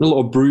 And a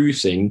lot of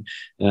bruising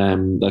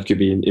that could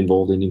be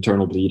involved in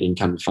internal bleeding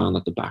can be found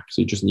at the back. So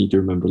you just need to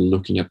remember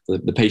looking at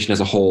the patient as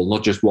a whole,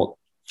 not just what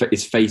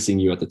is facing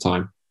you at the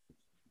time.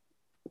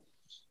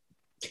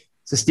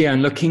 So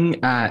Stian,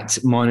 looking at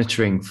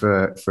monitoring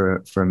for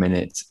a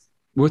minute,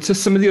 what are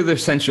some of the other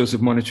essentials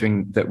of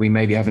monitoring that we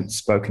maybe haven't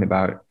spoken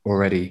about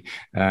already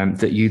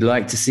that you'd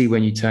like to see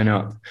when you turn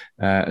up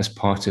as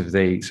part of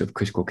the sort of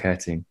critical care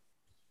team?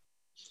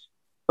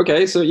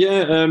 Okay, so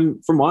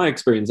from my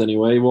experience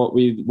anyway, what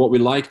we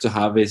like to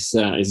have is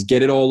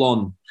get it all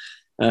on.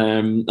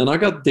 And I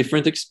got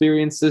different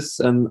experiences,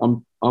 and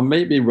I'm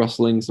maybe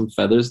rustling some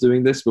feathers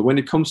doing this, but when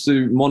it comes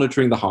to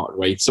monitoring the heart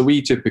rate, so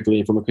we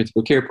typically, from a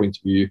critical care point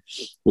of view,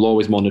 will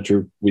always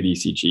monitor with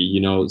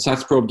ECG.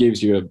 SATS probe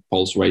gives you a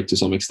pulse rate to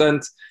some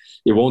extent.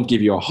 It won't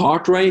give you a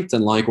heart rate,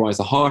 and likewise,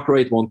 a heart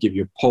rate won't give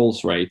you a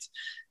pulse rate,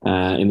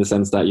 in the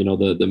sense that,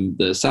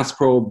 the SATS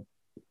probe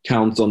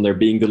counts on there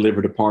being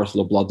delivered a parcel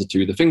of blood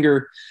to the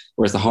finger,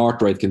 whereas the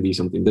heart rate can be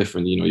something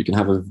different. You can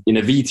have in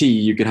a VT,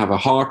 you can have a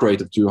heart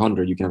rate of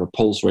 200, you can have a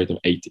pulse rate of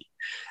 80.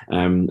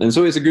 And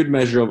so it's a good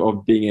measure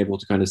of being able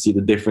to kind of see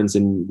the difference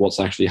in what's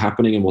actually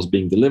happening and what's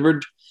being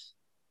delivered,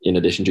 in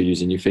addition to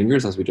using your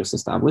fingers, as we just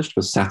established,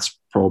 because SATS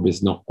probe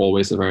is not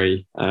always a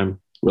very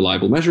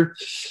reliable measure.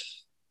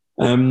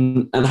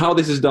 And how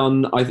this is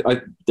done,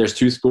 there's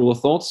two schools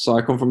of thoughts. So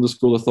I come from the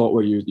school of thought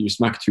where you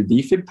smack two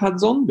defib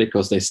pads on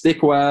because they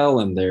stick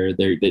well and they're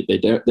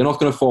not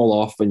going to fall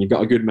off, and you've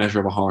got a good measure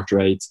of a heart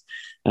rate.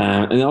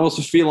 And I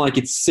also feel like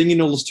it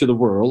signals to the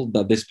world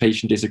that this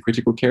patient is a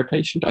critical care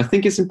patient. I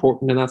think it's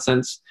important in that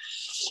sense.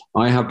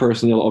 I have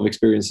personally a lot of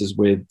experiences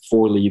with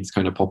 4 leads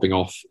kind of popping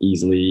off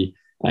easily,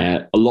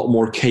 a lot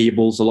more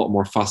cables, a lot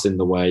more fuss in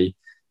the way.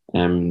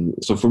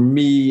 So for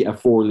me, a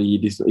 4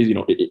 lead is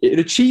it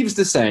achieves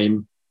the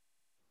same,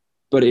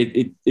 but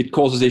it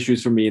causes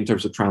issues for me in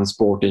terms of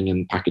transporting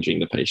and packaging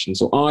the patient.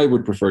 So I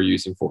would prefer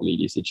using 4 lead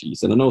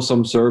ECGs, and I know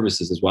some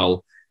services as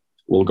well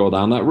will go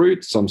down that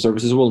route. Some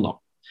services will not.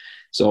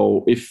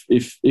 So if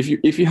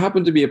you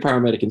happen to be a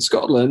paramedic in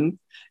Scotland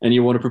and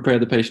you want to prepare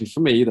the patient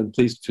for me, then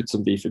please put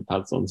some defib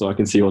pads on so I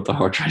can see what the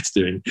heart rate's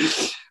doing.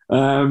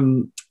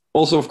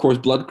 Also, of course,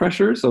 blood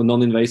pressure. So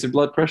non-invasive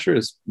blood pressure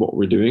is what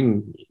we're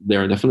doing.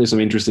 There are definitely some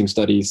interesting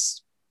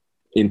studies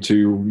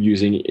into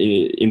using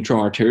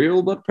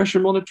intra-arterial blood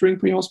pressure monitoring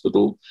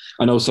pre-hospital.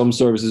 I know some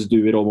services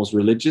do it almost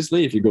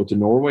religiously. If you go to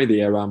Norway,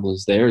 the air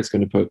ambulance there is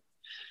going to put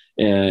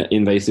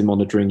invasive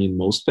monitoring in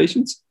most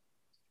patients.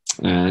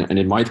 And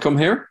it might come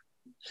here.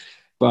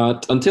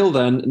 But until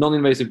then,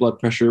 non-invasive blood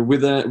pressure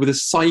with a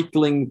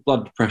cycling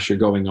blood pressure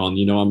going on.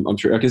 I'm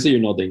sure I can see you're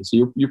nodding,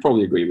 so you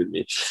probably agree with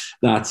me.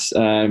 That's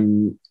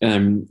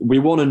we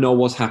want to know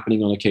what's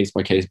happening on a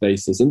case-by-case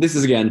basis. And this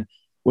is, again,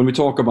 when we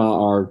talk about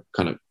our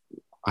kind of,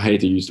 I hate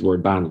to use the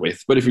word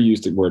bandwidth, but if we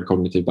use the word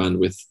cognitive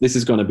bandwidth, this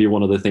is going to be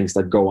one of the things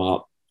that go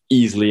out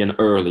easily and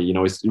early.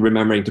 It's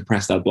remembering to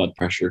press that blood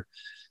pressure.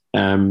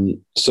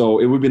 So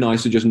it would be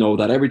nice to just know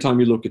that every time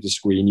you look at the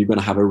screen, you're going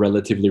to have a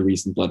relatively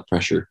recent blood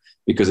pressure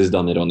because it's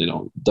done it on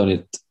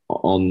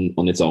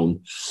its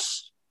own.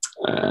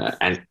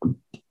 And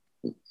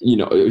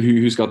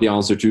who's got the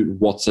answer to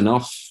what's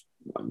enough?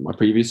 My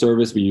previous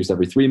service, we used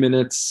every 3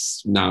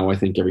 minutes. Now I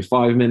think every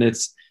 5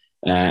 minutes.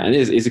 And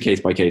it's a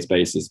case-by-case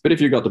basis. But if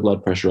you've got the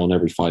blood pressure on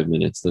every 5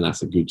 minutes, then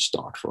that's a good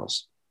start for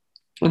us.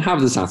 And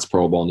have the SATS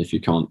probe on if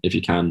you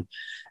can.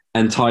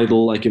 And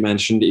tidal, like you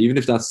mentioned, even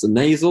if that's the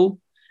nasal,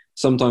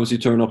 sometimes you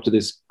turn up to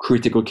these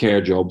critical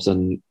care jobs,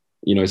 and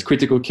it's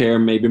critical care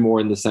maybe more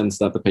in the sense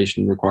that the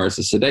patient requires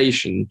a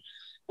sedation,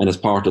 and as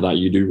part of that,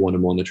 you do want to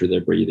monitor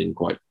their breathing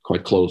quite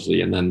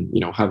closely. And then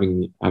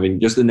having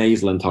just the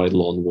nasal and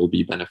tidal on will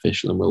be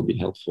beneficial and will be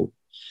helpful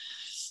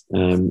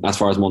as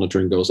far as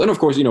monitoring goes. And of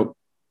course,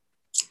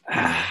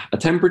 a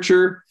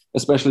temperature,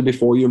 especially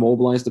before you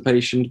immobilize the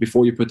patient,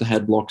 before you put the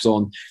head blocks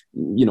on.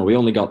 We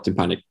only got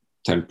tympanic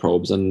temp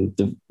probes, and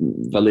the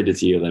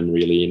validity of them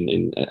really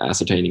in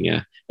ascertaining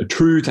a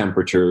true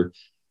temperature,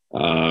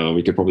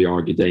 we could probably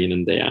argue day in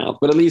and day out,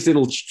 but at least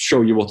it'll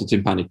show you what the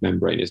tympanic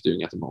membrane is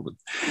doing at the moment.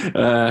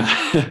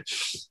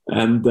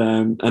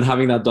 And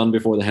having that done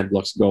before the head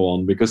blocks go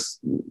on, because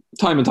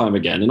time and time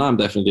again, and I'm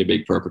definitely a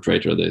big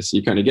perpetrator of this,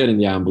 you kind of get in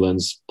the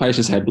ambulance,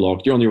 patient's head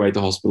blocked, you're on your way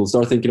to hospital,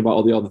 start thinking about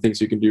all the other things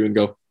you can do and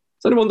go,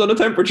 has anyone done a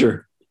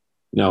temperature?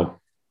 No.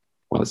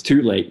 Well, it's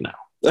too late now.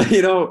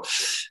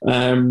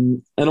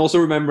 And also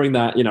remembering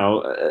that,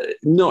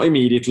 not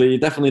immediately,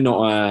 definitely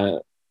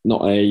not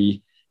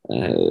a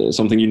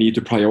something you need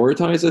to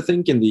prioritize, I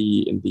think, in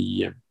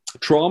the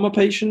trauma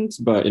patients,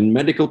 but in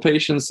medical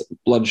patients,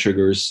 blood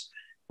sugars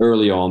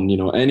early on,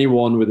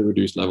 anyone with a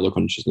reduced level of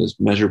consciousness,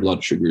 measure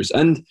blood sugars.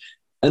 And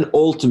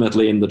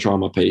ultimately in the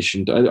trauma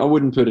patient, I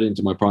wouldn't put it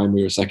into my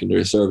primary or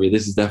secondary survey.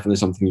 This is definitely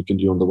something you can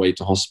do on the way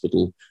to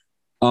hospital,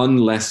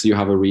 unless you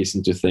have a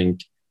reason to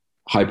think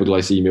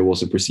hypoglycemia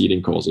was a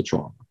preceding cause of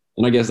trauma.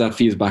 And I guess that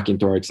feeds back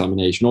into our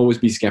examination. Always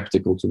be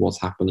skeptical to what's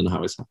happened and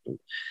how it's happened,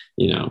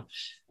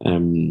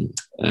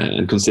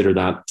 and consider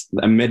that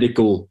a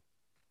medical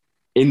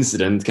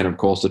incident can have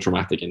caused a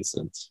traumatic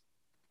incident.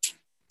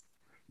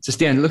 So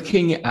Stian,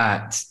 looking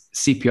at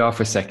CPR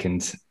for a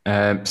second,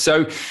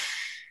 so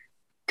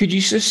could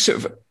you just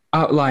sort of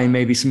outline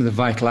maybe some of the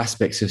vital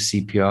aspects of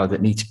CPR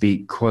that need to be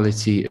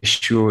quality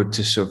assured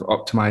to sort of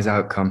optimize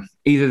outcome,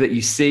 either that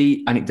you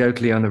see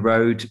anecdotally on the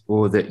road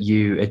or that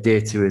you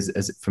adhere to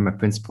as from a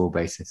principle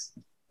basis?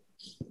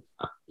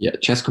 Yeah,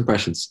 chest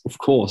compressions, of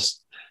course.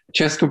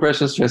 Chest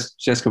compressions,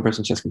 chest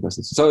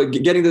compressions. So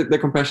getting the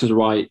compressions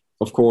right,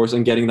 of course,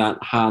 and getting that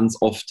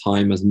hands-off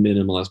time as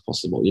minimal as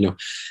possible.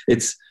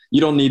 You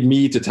don't need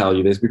me to tell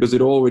you this, because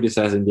it already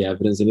says in the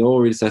evidence and it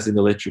already says in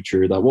the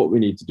literature that what we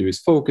need to do is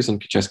focus on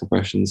chest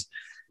compressions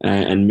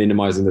and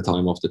minimizing the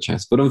time off the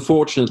chest. But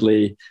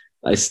unfortunately,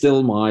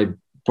 still my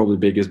probably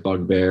biggest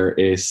bugbear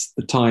is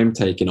the time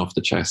taken off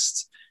the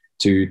chest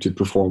to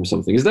perform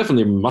something. It's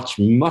definitely much,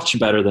 much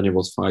better than it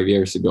was 5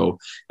 years ago.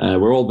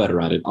 We're all better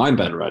at it. I'm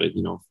better at it.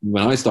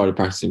 When I started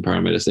practicing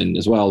paramedicine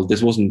as well,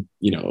 this wasn't,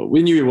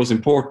 we knew it was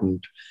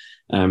important.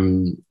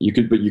 You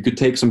could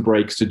take some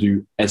breaks to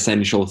do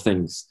essential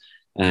things.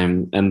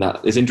 And that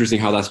it's interesting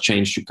how that's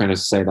changed to kind of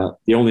say that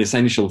the only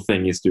essential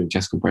thing is doing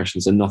chest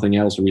compressions and nothing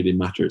else really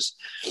matters.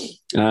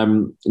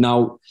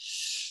 Now,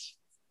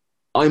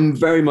 I'm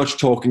very much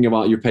talking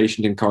about your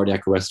patient in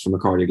cardiac arrest from a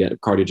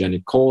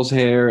cardiogenic cause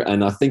here.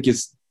 And I think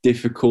it's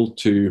difficult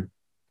to,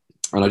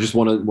 and I just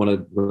want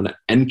to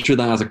enter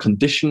that as a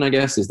condition, I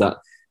guess, is that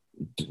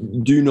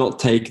do not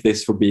take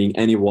this for being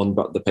anyone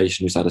but the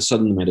patient who's had a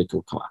sudden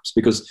medical collapse.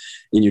 Because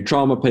in your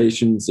trauma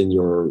patients, in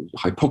your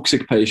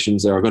hypoxic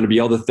patients, there are going to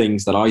be other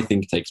things that I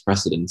think takes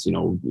precedence. In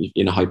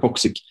a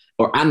hypoxic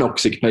or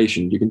anoxic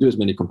patient, you can do as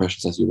many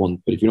compressions as you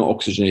want, but if you're not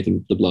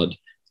oxygenating the blood,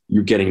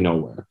 you're getting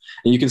nowhere.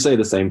 And you can say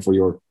the same for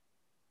your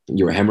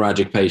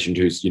hemorrhagic patient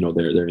who's,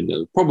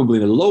 they're probably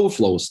in a low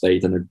flow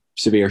state and a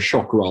severe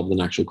shock rather than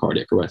actual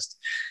cardiac arrest.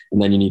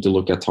 And then you need to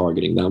look at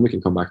targeting that. And we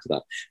can come back to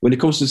that. When it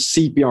comes to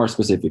CPR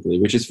specifically,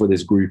 which is for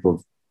this group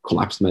of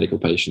collapsed medical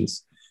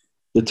patients,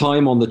 the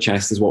time on the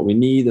chest is what we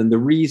need. And the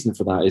reason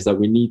for that is that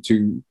we need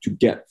to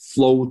get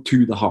flow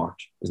to the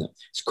heart. Isn't it?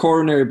 It's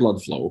coronary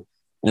blood flow.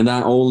 And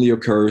that only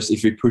occurs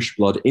if we push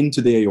blood into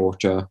the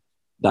aorta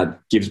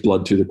that gives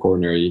blood to the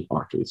coronary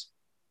arteries.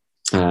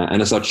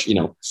 And as such,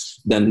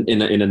 then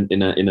in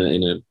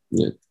a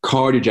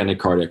cardiogenic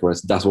cardiac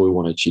arrest, that's what we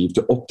want to achieve,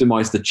 to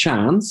optimize the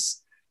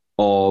chance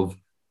of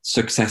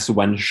success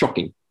when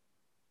shocking.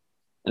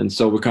 And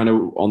so we're kind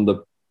of on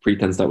the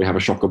pretense that we have a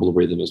shockable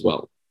rhythm as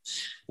well.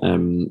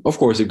 Of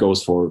course, it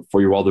goes for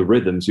your other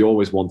rhythms. You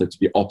always want there to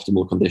be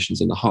optimal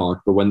conditions in the heart.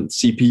 But when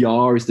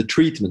CPR is the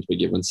treatment we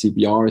give, when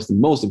CPR is the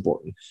most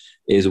important,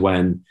 is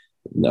when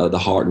the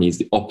heart needs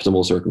the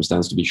optimal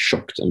circumstance to be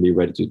shocked and be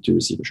ready to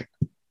receive a shock.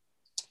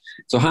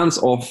 So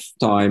hands-off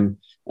time,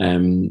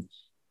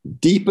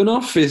 deep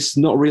enough is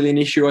not really an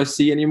issue I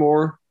see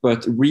anymore.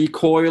 But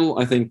recoil,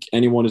 I think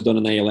anyone who's done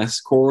an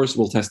ALS course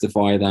will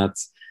testify that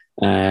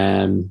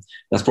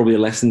that's probably a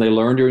lesson they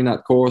learned during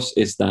that course,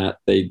 is that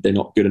they're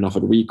not good enough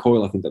at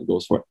recoil. I think that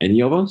goes for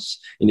any of us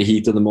in the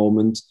heat of the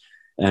moment.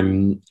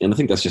 And I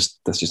think that's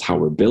just how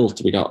we're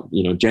built. We got,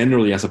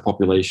 generally as a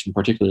population,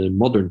 particularly a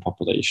modern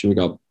population, we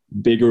got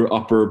bigger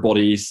upper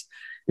bodies.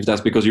 If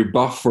that's because you're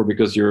buff or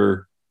because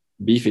you're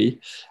beefy,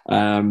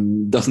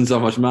 doesn't so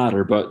much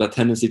matter. But that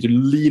tendency to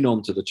lean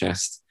onto the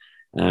chest,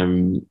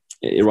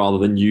 rather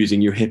than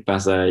using your hip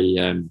as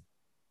a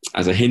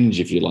hinge,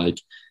 if you like,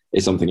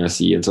 is something I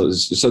see. And so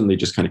it's suddenly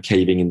just kind of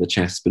caving in the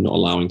chest, but not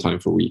allowing time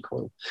for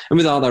recoil. And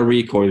without that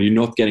recoil, you're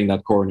not getting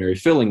that coronary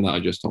filling that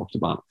I just talked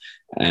about.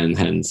 And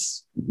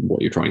hence,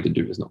 what you're trying to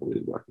do is not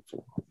really working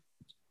for them.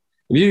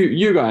 Have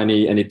you got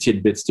any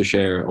tidbits to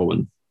share,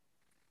 Owen?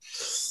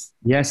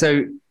 Yeah,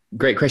 so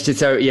great question.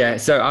 So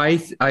I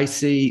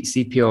see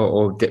CPR,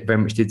 or very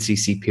much did see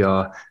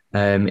CPR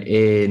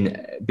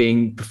in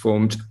being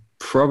performed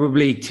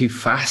probably too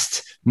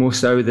fast, more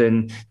so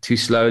than too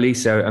slowly.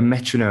 So a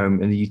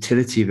metronome and the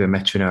utility of a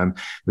metronome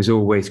was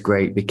always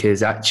great,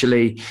 because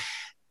actually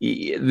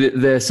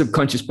the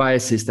subconscious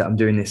bias is that I'm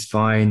doing this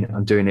fine,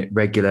 I'm doing it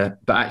regular,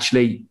 but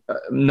actually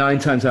 9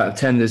 times out of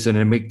 10, there's an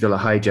amygdala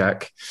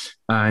hijack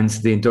and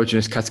the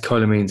endogenous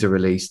catecholamines are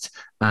released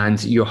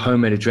and your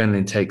homemade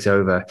adrenaline takes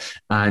over,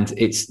 and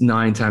it's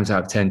 9 times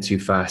out of 10 too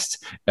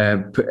fast.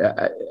 And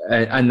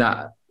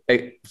that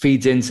it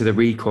feeds into the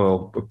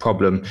recoil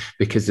problem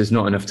because there's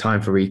not enough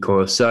time for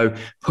recoil. So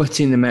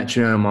putting the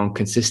metronome on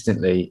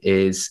consistently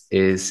is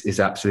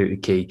absolutely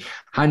key.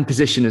 Hand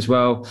position as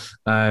well,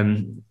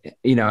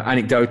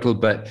 anecdotal,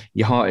 but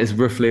your heart is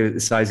roughly the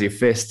size of your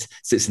fist,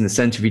 sits in the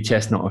center of your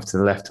chest, not off to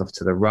the left, off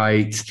to the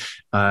right.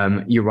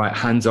 Your right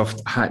hands off,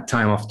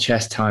 time off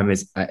chest time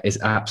is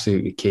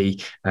absolutely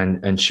key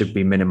and should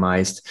be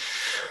minimized.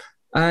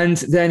 And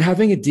then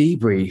having a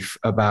debrief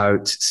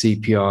about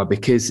CPR,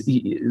 because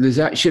there's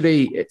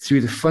actually,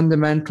 through the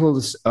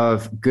fundamentals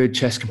of good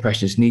chest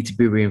compressions, need to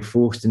be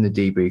reinforced in the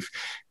debrief,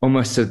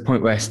 almost to the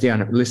point where,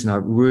 Stian, listen, I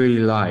really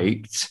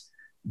liked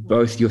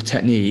both your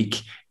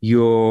technique,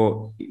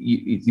 your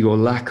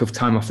lack of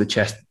time off the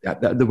chest,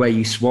 the way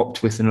you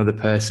swapped with another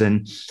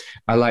person.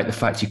 I like the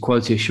fact you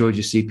quality assured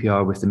your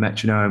CPR with the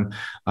metronome.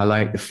 I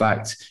like the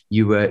fact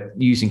you were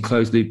using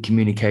closed loop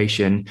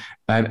communication.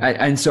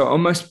 And so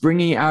almost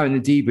bringing it out in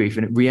the debrief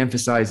and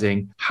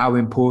re-emphasizing how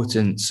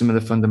important some of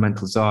the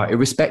fundamentals are,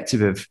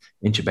 irrespective of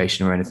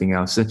intubation or anything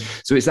else.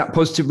 So it's that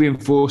positive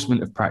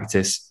reinforcement of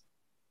practice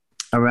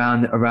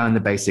around the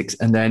basics,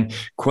 and then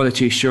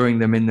quality assuring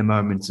them in the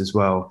moment as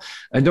well,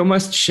 and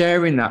almost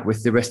sharing that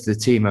with the rest of the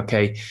team.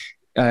 Okay,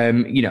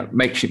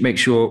 make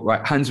sure,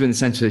 right, hands are in the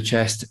center of the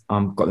chest.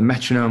 Got the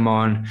metronome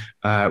on.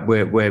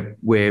 We're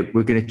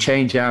going to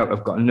change out.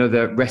 I've got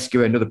another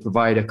rescuer, another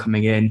provider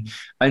coming in,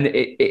 and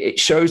it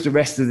shows the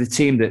rest of the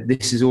team that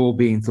this is all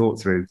being thought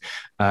through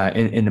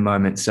in the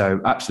moment. So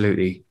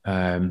absolutely,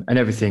 and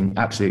everything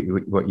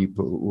absolutely what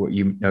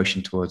you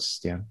notion towards,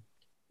 yeah.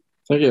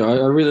 Thank you.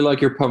 I really like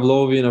your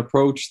Pavlovian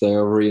approach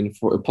there.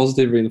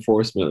 Positive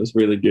reinforcement is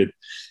really good.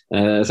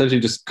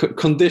 Essentially, just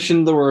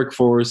condition the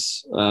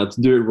workforce to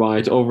do it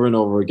right over and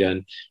over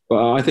again.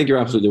 But I think you're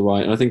absolutely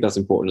right, and I think that's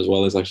important as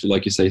well. Is actually,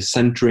 like you say,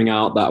 centering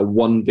out that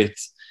one bit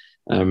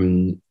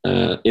in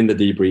the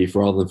debrief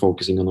rather than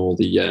focusing on all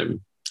the,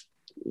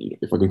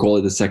 if I can call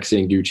it, the sexy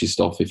and Gucci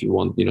stuff. If you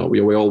want, we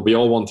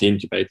all want to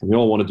intubate and we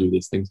all want to do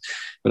these things,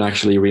 but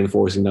actually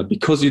reinforcing that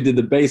because you did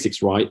the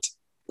basics right.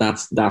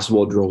 That's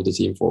what drove the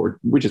team forward,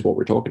 which is what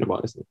we're talking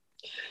about, isn't it?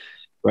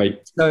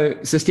 Right. So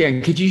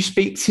Stian, could you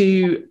speak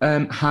to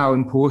how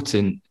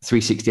important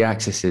 360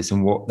 access is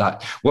and what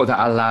that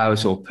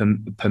allows or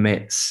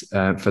permits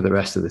for the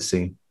rest of the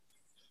scene?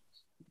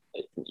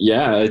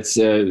 Yeah,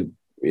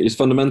 it's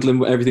fundamental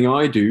in everything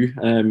I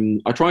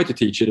do. I try to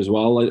teach it as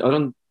well. I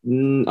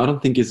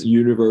don't think it's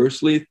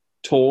universally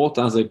taught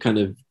as a kind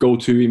of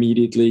go-to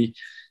immediately.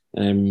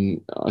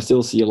 I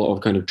still see a lot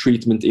of kind of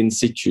treatment in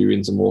situ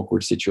in some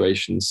awkward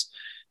situations,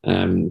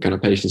 kind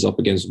of patients up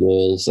against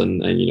walls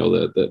and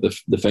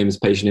the famous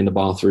patient in the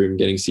bathroom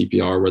getting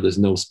CPR where there's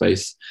no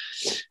space.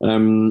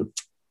 So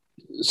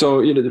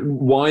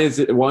why is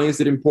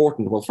it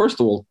important? Well, first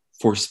of all,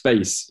 for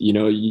space,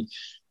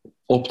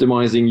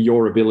 optimizing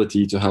your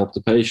ability to help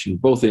the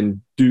patient, both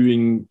in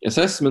doing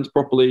assessments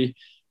properly,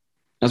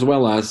 as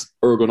well as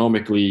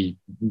ergonomically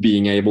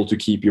being able to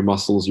keep your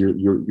muscles,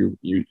 you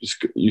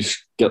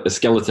get the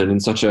skeleton in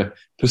such a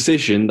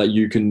position that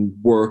you can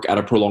work at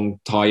a prolonged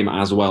time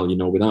as well,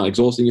 without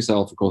exhausting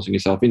yourself or causing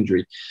yourself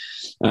injury.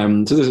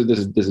 So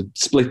there's a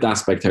split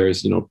aspect here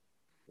is,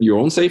 your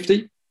own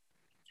safety.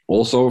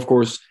 Also, of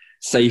course,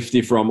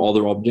 safety from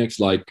other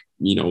objects like,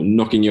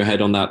 knocking your head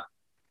on that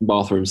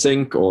bathroom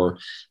sink or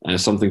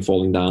something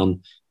falling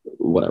down,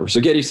 whatever.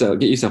 So get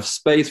yourself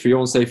space for your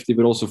own safety,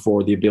 but also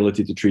for the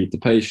ability to treat the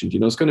patient.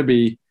 It's going to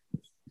be,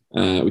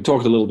 we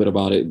talked a little bit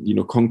about it,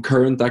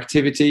 concurrent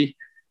activity,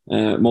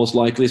 most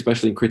likely,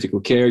 especially in critical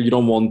care. You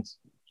don't want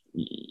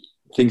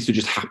things to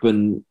just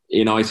happen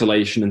in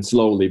isolation and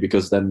slowly,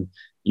 because then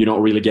you're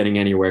not really getting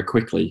anywhere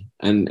quickly.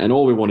 And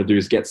all we want to do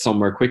is get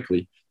somewhere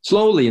quickly,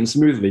 slowly and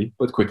smoothly,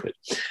 but quickly,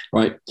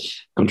 right?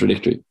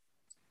 Contradictory.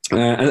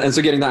 And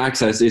so getting that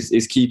access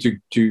is key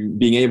to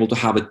being able to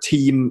have a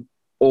team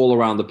all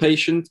around the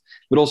patient,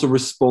 but also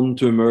respond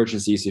to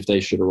emergencies if they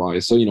should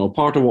arise. So,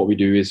 part of what we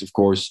do is, of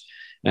course,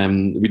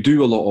 we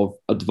do a lot of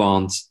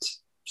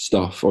advanced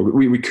stuff, or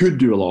we could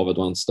do a lot of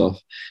advanced stuff.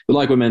 But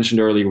like we mentioned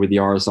earlier with the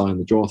RSI and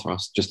the jaw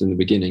thrust, just in the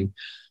beginning,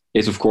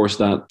 is of course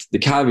that the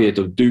caveat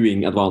of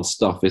doing advanced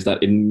stuff is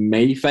that it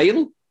may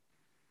fail.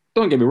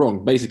 Don't get me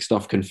wrong, basic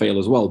stuff can fail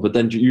as well, but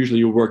then usually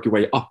you work your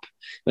way up.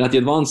 But at the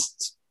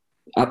advanced,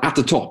 at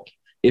the top,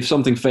 if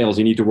something fails,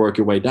 you need to work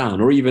your way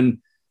down, or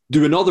even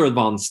do another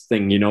advanced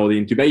thing. The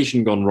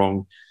intubation gone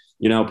wrong.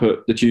 You now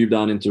put the tube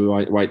down into the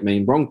right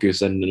main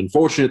bronchus, and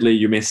unfortunately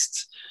you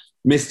missed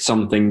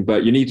something,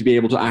 but you need to be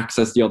able to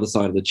access the other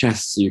side of the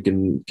chest so you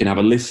can have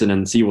a listen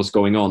and see what's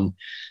going on.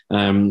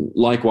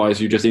 Likewise,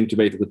 you just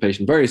intubated the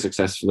patient very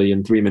successfully,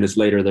 and 3 minutes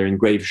later they're in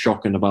grave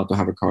shock and about to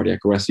have a cardiac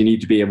arrest. You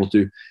need to be able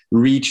to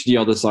reach the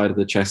other side of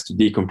the chest to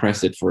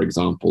decompress it, for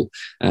example,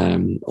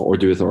 or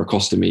do a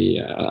thoracostomy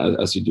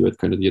as you do at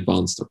kind of the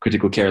advanced or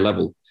critical care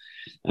level.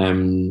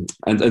 And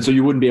so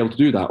you wouldn't be able to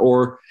do that,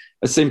 or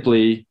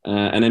simply,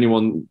 and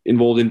anyone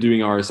involved in doing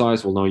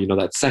RSIs will know,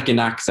 that second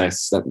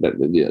access,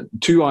 that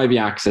 2 IV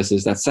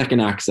accesses, that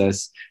second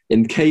access,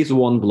 in case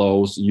one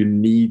blows, you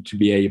need to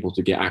be able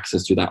to get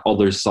access to that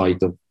other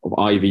site of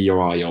IV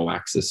or IO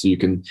access, so you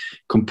can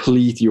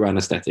complete your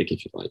anesthetic,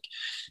 if you like.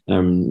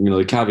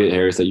 The caveat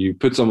here is that you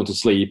put someone to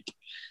sleep,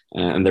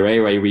 and their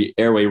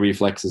airway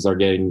reflexes are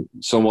getting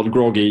somewhat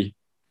groggy,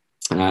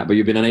 but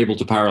you've been unable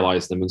to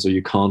paralyze them, and so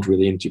you can't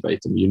really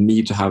intubate them. You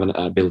need to have an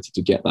ability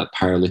to get that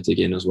paralytic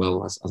in as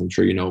well, as I'm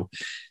sure you know,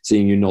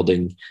 seeing you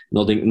nodding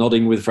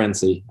with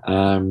frenzy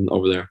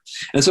over there.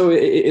 And so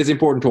it's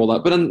important to all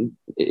that. But then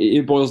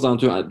it boils down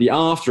to the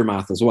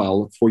aftermath as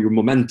well for your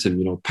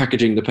momentum,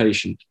 packaging the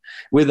patient.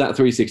 With that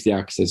 360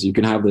 access, you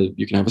can have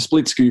a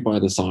split scoop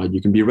either side.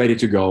 You can be ready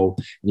to go,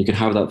 and you can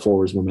have that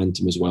forwards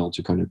momentum as well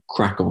to kind of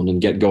crack on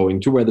and get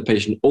going to where the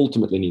patient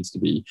ultimately needs to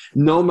be.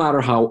 No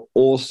matter how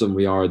awesome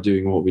we are at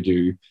doing what we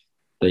do,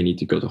 they need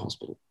to go to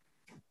hospital.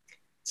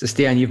 So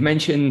Stian, you've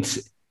mentioned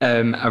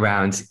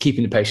around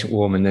keeping the patient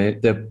warm and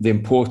the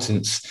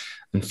importance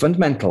and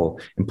fundamental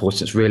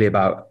importance really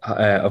about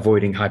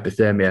avoiding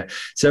hypothermia.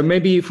 So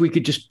maybe if we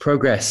could just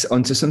progress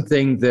onto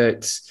something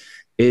that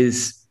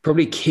is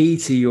probably key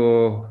to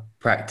your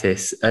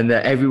practice and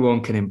that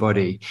everyone can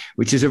embody,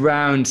 which is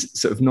around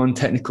sort of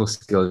non-technical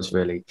skills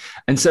really.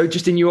 And so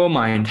just in your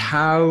mind,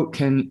 how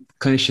can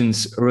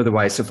clinicians or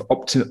otherwise sort of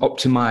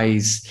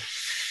optimize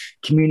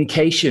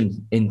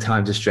communication in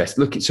times of stress?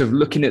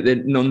 Looking at the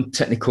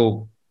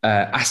non-technical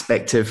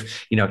aspect of,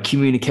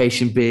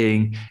 communication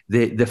being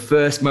the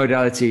first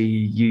modality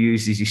you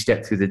use as you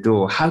step through the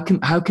door. How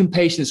can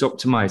patients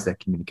optimize their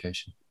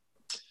communication?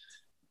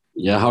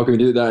 Yeah, how can we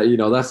do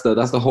that?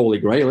 That's the holy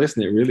grail,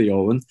 isn't it, really,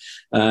 Owen?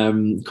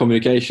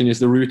 Communication is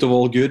the root of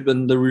all good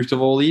and the root of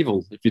all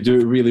evil. If you do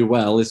it really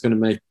well, it's going to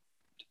make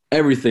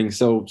everything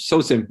so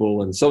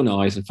simple and so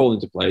nice and fall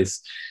into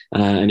place.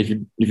 And if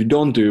you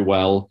don't do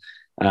well,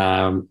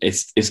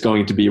 it's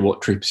going to be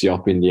what trips you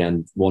up in the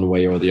end, one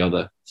way or the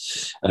other.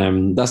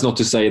 That's not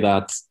to say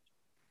that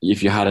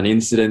if you had an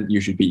incident,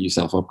 you should beat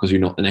yourself up because you're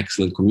not an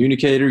excellent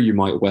communicator. You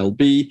might well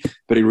be,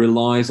 but it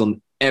relies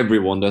on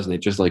everyone, doesn't it?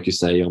 Just like you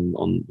say on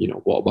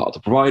what about the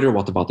provider?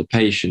 What about the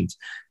patient?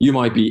 You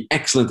might be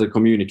excellent at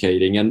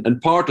communicating,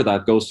 and part of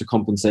that goes to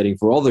compensating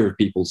for other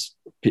people's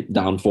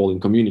downfall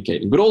in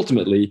communicating. But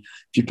ultimately,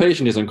 if your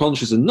patient is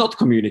unconscious and not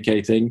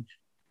communicating,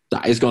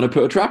 that is going to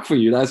put a trap for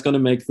you. That's going to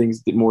make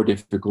things more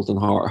difficult and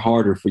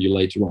harder for you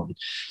later on.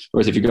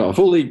 Whereas if you've got a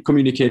fully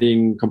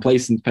communicating,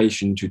 complacent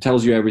patient who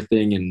tells you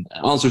everything and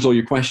answers all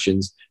your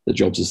questions, the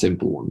job's a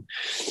simple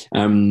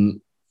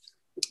one.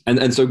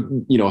 And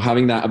so,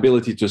 having that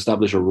ability to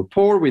establish a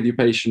rapport with your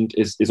patient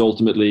is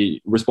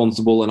ultimately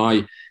responsible.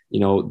 And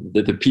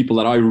the people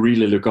that I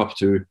really look up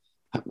to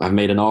have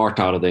made an art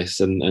out of this.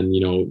 And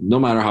no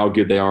matter how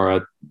good they are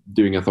at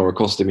doing a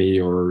thoracostomy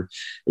or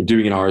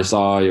doing an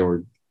RSI,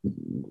 or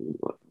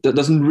that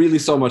doesn't really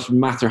so much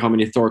matter how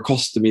many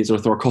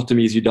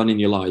thoracotomies you've done in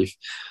your life.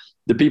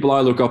 The people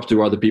I look up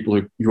to are the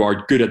people who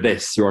are good at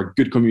this, who are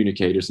good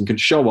communicators and can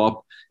show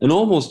up and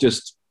almost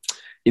just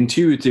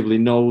intuitively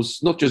knows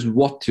not just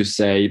what to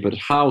say, but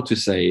how to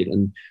say it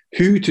and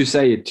who to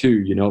say it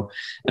to,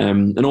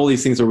 and all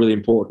these things are really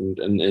important.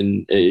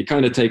 And it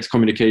kind of takes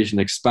communication,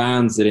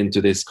 expands it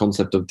into this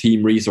concept of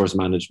team resource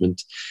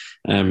management,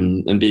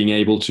 and being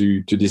able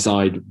to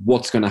decide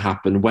what's going to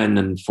happen, when,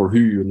 and for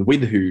who, and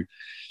with who.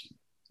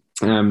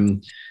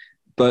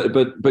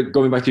 but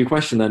going back to your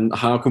question, then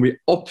how can we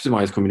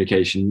optimize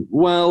communication?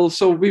 Well,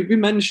 so we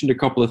mentioned a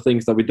couple of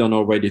things that we've done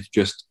already to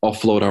just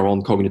offload our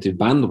own cognitive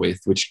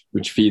bandwidth,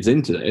 which feeds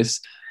into this,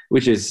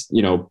 which is,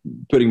 you know,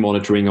 putting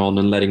monitoring on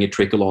and letting it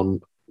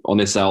trickle on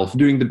itself,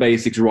 doing the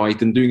basics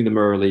right and doing them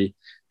early.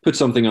 Put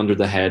something under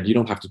the head. You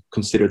don't have to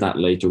consider that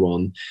later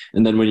on.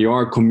 And then when you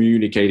are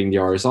communicating the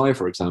RSI,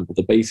 for example,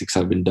 the basics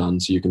have been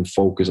done, so you can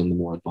focus on the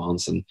more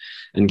advanced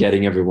and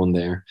getting everyone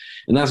there.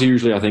 And that's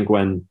usually, I think,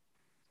 when,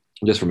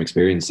 just from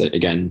experience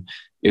again,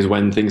 is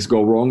when things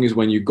go wrong, is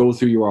when you go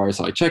through your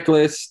RSI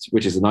checklist,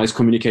 which is a nice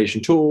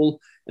communication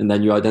tool, and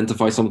then you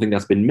identify something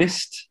that's been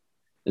missed.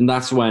 And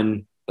that's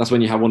when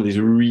you have one of these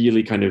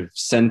really kind of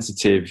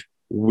sensitive,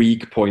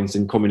 weak points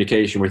in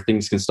communication where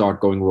things can start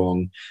going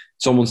wrong.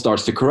 Someone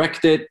starts to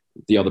correct it,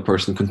 the other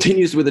person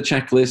continues with the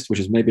checklist,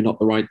 which is maybe not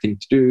the right thing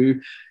to do,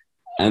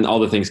 and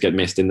other things get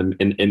missed in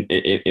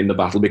the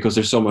battle because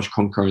there's so much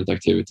concurrent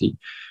activity.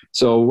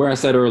 So where I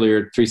said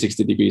earlier,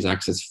 360 degrees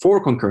access for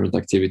concurrent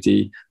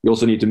activity, you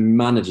also need to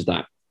manage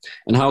that.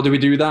 And how do we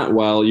do that?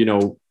 Well, you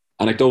know,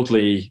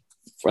 anecdotally,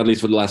 at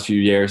least for the last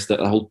few years, that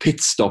whole pit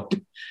stop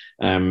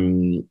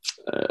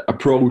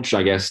approach,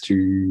 I guess,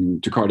 to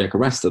cardiac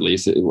arrest, at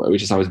least,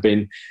 which is how it's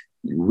been,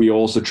 we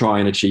also try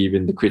and achieve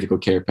in the critical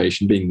care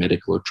patient, being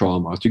medical or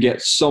trauma, to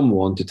get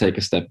someone to take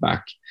a step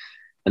back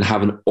and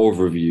have an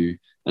overview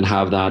and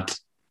have that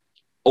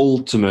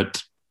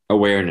ultimate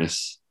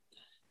awareness.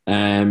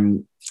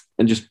 And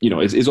just, you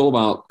know, it's all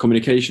about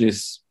communication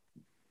is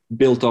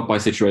built up by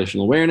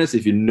situational awareness.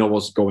 If you know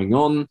what's going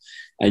on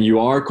and you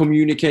are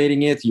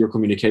communicating it, your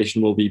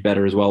communication will be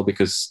better as well,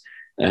 because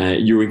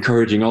you're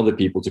encouraging other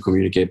people to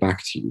communicate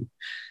back to you.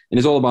 And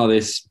it's all about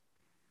this,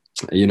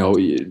 you know,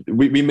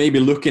 we may be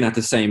looking at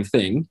the same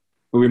thing,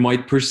 but we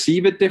might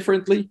perceive it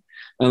differently.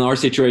 And our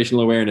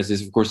situational awareness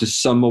is, of course, the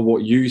sum of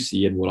what you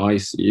see and what I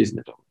see, isn't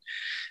it?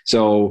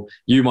 So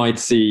you might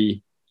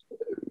see,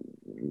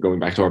 going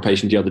back to our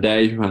patient the other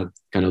day who had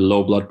kind of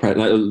low blood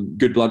pressure,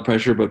 good blood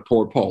pressure, but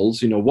poor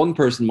pulse. You know, one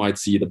person might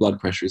see the blood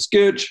pressure is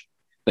good,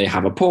 they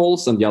have a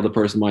pulse, and the other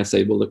person might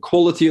say, well, the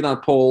quality of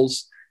that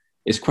pulse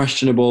is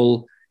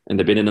questionable, and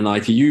they've been in an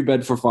ITU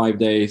bed for 5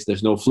 days.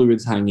 There's no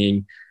fluids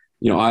hanging.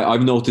 You know,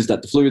 I've noticed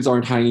that the fluids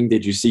aren't hanging.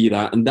 Did you see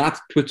that? And that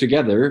put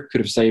together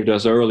could have saved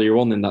us earlier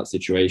on in that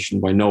situation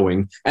by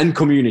knowing and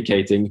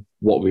communicating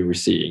what we were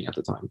seeing at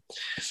the time.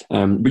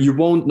 But you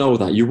won't know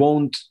that. You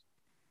won't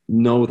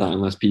know that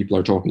unless people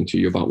are talking to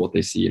you about what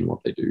they see and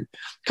what they do.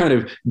 Kind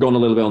of gone a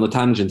little bit on the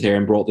tangent here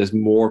and brought this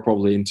more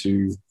probably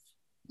into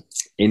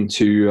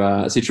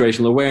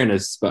situational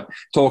awareness, but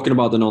talking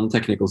about the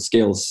non-technical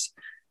skills,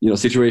 you know,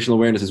 situational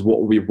awareness is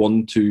what we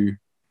want to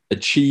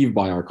achieve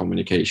by our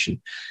communication.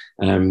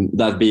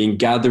 That being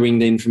gathering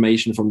the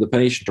information from the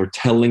patient or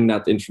telling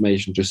that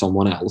information to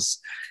someone else.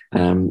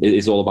 It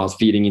is all about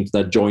feeding into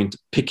that joint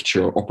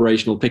picture,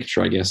 operational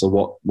picture, I guess, of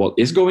what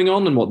is going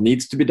on and what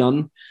needs to be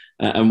done,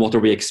 and what are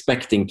we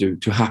expecting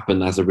to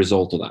happen as a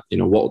result of that. You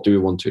know, what do we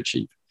want to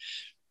achieve?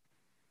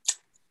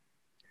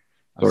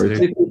 Sorry,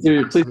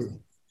 please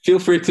feel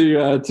free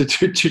to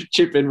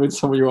chip in with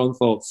some of your own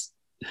thoughts.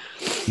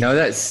 No,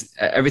 that's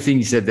everything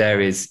you said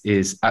there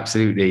is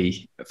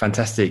absolutely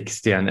fantastic,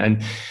 Stian.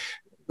 And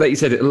like you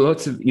said,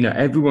 lots of, you know,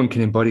 everyone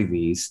can embody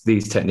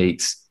these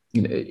techniques,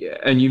 you know,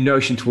 and you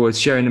notion towards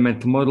sharing a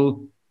mental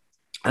model.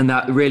 And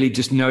that really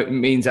just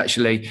means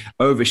actually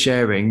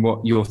oversharing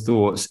what your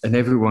thoughts, and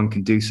everyone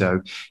can do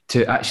so,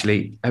 to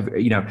actually,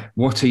 you know,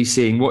 what are you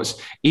seeing?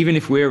 Even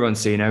if we're on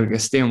scene, I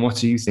guess, Stian,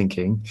 what are you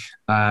thinking?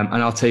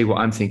 And I'll tell you what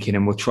I'm thinking,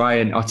 and we'll try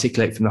and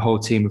articulate from the whole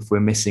team if we're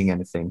missing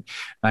anything.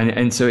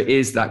 And so it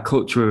is that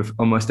culture of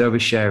almost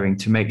oversharing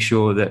to make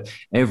sure that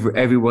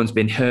everyone's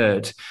been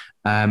heard,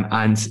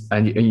 and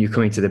you're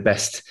coming to the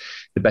best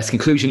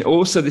conclusion.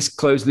 Also, this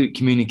closed loop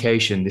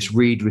communication, this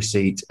read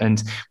receipt,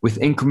 and with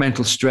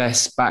incremental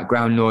stress,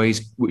 background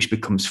noise, which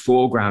becomes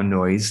foreground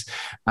noise,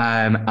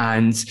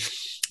 and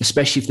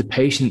especially if the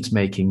patient's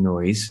making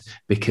noise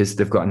because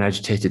they've got an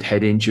agitated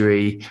head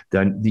injury,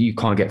 then you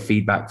can't get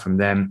feedback from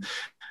them.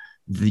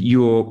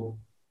 Your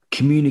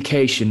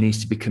communication needs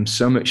to become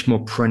so much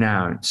more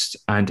pronounced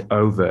and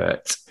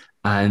overt.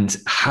 And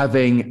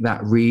having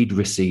that read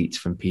receipt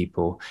from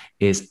people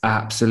is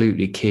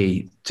absolutely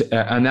key.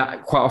 And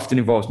that quite often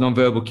involves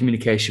nonverbal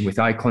communication with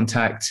eye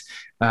contact,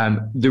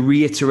 the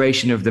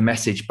reiteration of the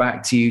message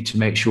back to you to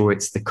make sure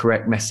it's the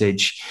correct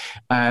message,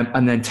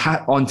 and then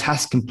on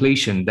task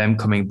completion, them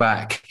coming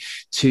back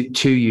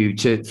to you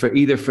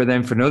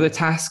for another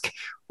task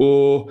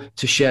or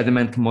to share the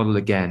mental model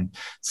again.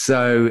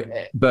 So,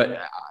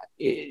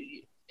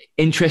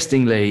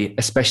 interestingly,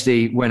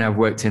 especially when I've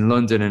worked in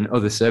London and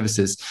other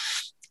services,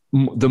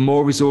 the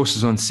more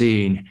resources on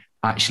scene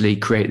actually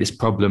create this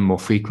problem more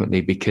frequently,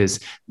 because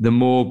the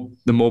more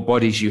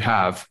bodies you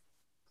have,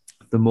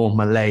 the more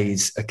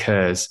malaise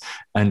occurs,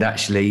 and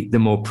actually the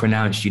more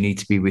pronounced you need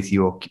to be with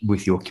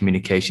your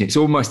communication. It's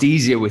almost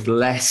easier with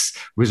less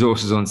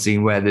resources on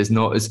scene, where there's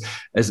not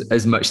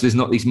as much, there's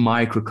not these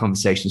micro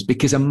conversations,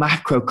 because a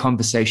macro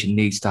conversation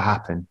needs to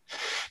happen.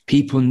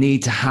 People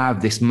need to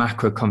have this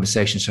macro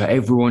conversation so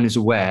everyone is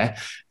aware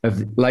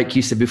of, like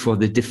you said before,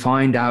 the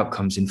defined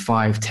outcomes in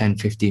 5, 10,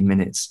 15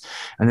 minutes.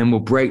 And then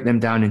we'll break them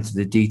down into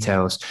the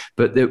details.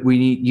 But that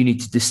you need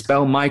to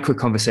dispel micro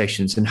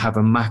conversations and have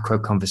a macro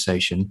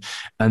conversation,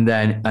 and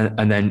then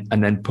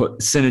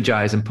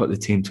synergize and put the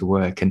team to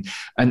work. And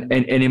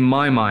in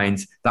my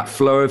mind, that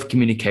flow of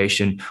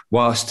communication,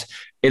 whilst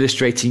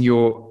illustrating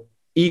you're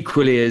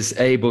equally as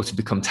able to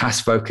become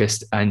task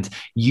focused and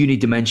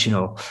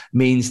unidimensional,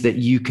 means that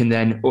you can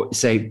then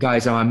say,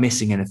 guys, am I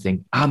missing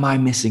anything? Am I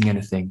missing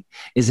anything?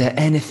 Is there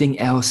anything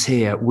else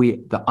here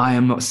that I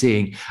am not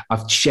seeing?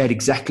 I've shared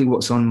exactly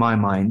what's on my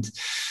mind.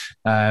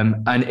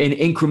 And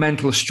in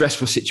incremental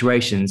stressful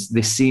situations,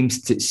 this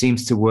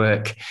seems to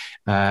work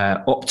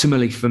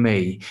optimally for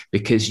me,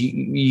 because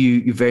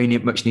you very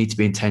much need to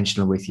be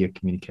intentional with your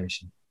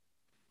communication.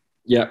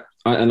 Yeah,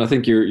 and I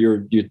think you're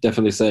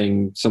definitely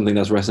saying something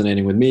that's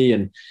resonating with me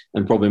and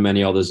probably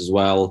many others as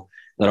well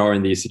that are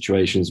in these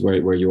situations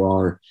where you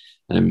are,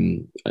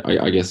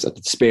 I guess, at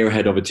the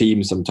spearhead of a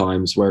team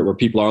sometimes, where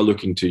people are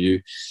looking to you.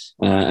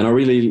 And I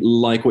really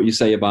like what you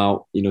say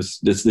about,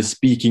 this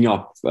speaking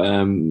up.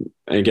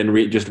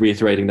 Again, just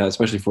reiterating that,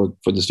 especially for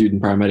the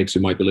student paramedics who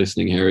might be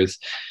listening here, is,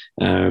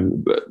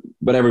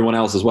 but everyone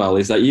else as well,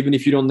 is that even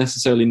if you don't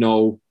necessarily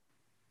know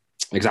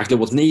exactly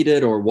what's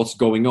needed or what's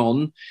going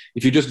on,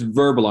 if you just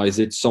verbalize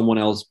it, someone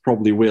else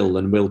probably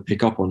will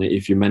pick up on it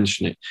if you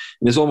mention it.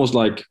 And it's almost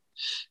like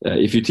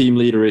if your team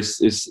leader is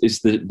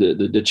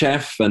the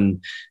chef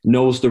and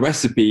knows the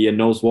recipe and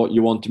knows what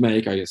you want to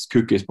make. I guess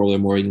cook is probably a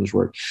more English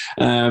word.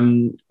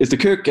 It's the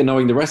cook and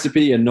knowing the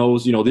recipe and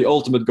knows, the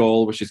ultimate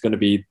goal, which is going to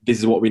be, this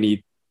is what we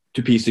need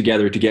to piece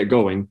together to get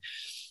going.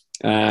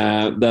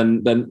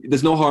 Then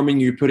there's no harm in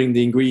you putting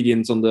the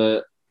ingredients on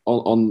the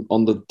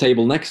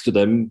table next to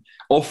them,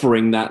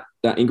 offering that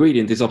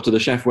ingredient. Is up to the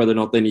chef whether or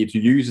not they need to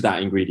use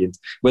that ingredient,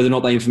 whether or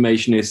not that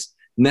information is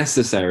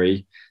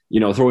necessary.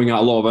 Throwing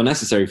out a lot of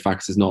unnecessary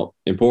facts is not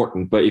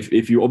important. But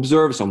if you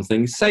observe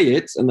something, say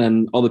it, and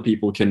then other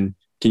people can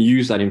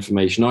use that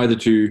information either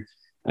to,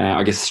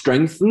 I guess,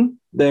 strengthen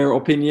their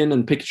opinion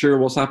and picture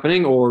what's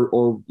happening,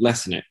 or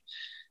lessen it.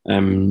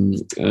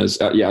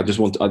 I just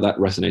want that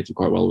resonated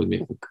quite well with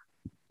me, I think.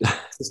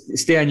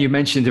 Stian, you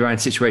mentioned around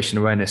situation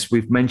awareness.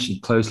 We've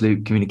mentioned closed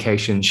loop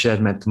communication,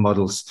 shared mental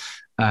models.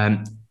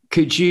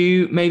 Could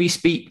you maybe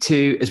speak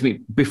to,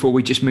 before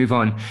we just move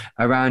on,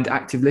 around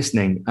active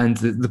listening and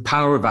the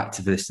power of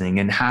active listening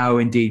and how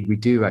indeed we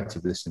do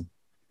active listening?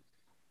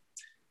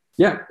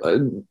 Yeah, I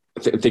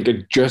think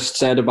I just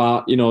said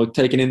about,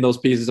 taking in those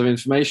pieces of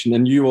information.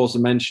 And you also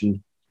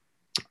mentioned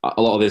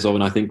a lot of this,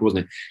 Owen, I think,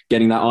 wasn't it?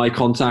 Getting that eye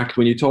contact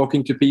when you're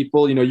talking to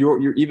people.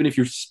 You're even if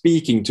you're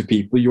speaking to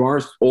people, you are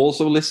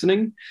also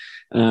listening.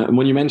 And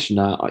when you mentioned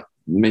that, it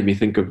made me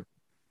think of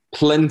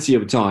plenty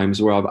of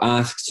times where I've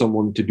asked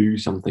someone to do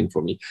something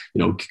for me.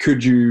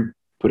 Could you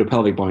put a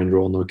pelvic binder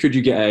on, or could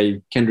you get a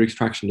Kendrick's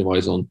traction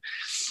device on?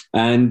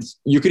 And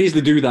you could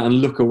easily do that and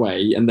look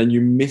away, and then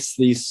you miss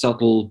these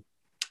subtle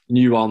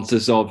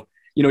nuances of,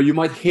 you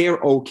might hear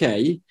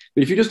okay,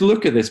 but if you just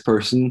look at this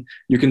person,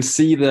 you can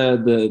see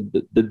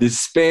the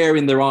despair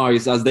in their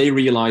eyes as they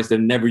realize they've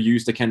never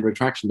used a Kendrick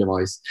traction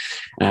device.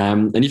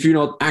 And if you're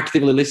not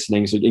actively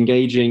listening, so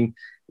engaging,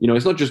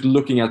 it's not just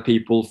looking at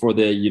people for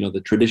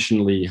the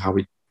traditionally how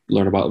we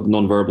learn about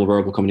nonverbal,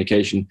 verbal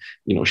communication,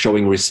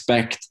 showing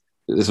respect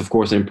is of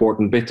course an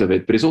important bit of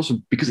it, but it's also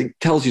because it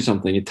tells you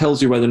something. It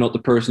tells you whether or not the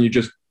person you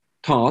just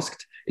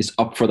tasked is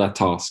up for that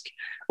task,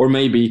 or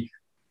maybe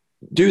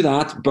do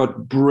that,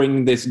 but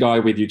bring this guy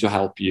with you to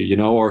help you,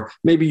 or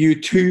maybe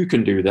you too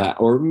can do that,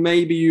 or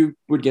maybe you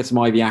would get some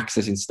IV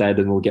access instead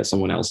and we'll get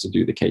someone else to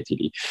do the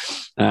KTD.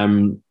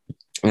 So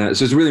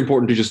it's really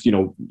important to just,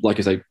 like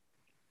I say,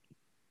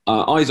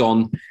 eyes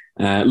on,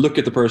 look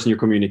at the person you're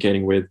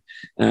communicating with.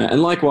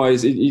 And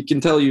likewise, it can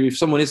tell you if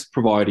someone is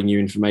providing you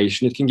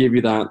information, it can give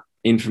you that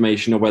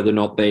information of whether or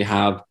not they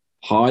have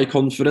high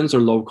confidence or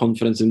low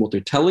confidence in what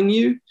they're telling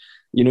you.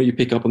 You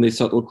pick up on these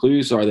subtle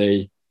clues. Are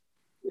they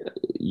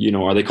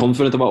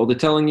confident about what they're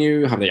telling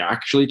you? Have they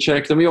actually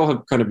checked? And we all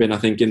have kind of been, I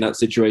think, in that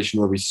situation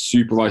where we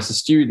supervise a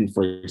student,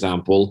 for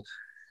example,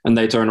 and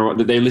they turn around,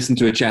 they listen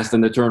to a chest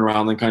and they turn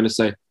around and kind of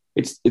say,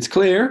 it's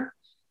clear.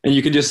 And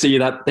you can just see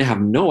that they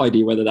have no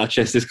idea whether that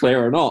chest is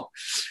clear or not.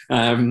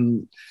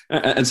 And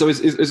so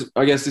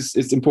I guess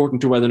it's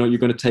important to whether or not you're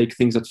going to take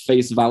things at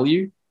face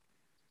value.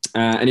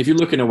 And if you're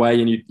looking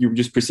away and you're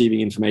just perceiving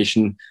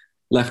information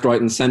left,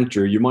 right, and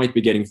center, you might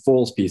be getting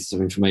false pieces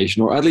of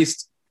information, or at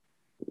least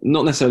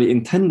not necessarily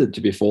intended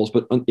to be false,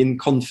 but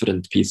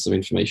inconfident pieces of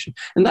information.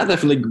 And that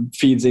definitely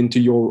feeds into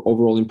your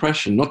overall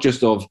impression, not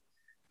just of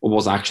what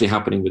was actually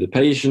happening with the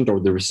patient or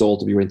the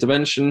result of your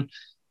intervention,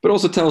 but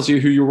also tells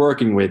you who you're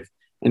working with.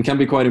 and can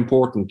be quite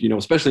important,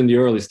 especially in the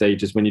early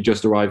stages when you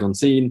just arrived on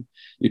scene.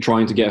 You're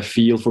trying to get a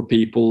feel for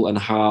people and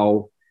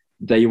how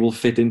they will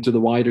fit into the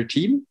wider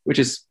team, which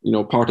is,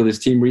 part of this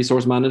team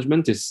resource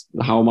management is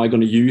how am I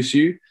going to use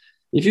you?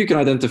 If you can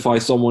identify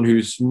someone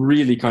who's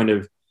really kind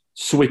of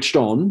switched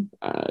on,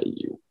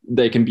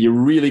 they can be a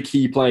really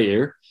key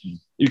player.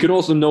 You can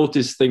also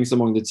notice things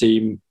among the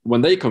team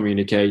when they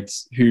communicate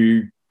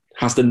who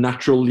has the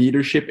natural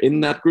leadership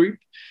in that group.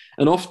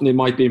 And often it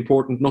might be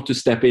important not to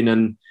step in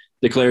and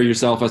declare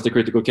yourself as the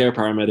critical care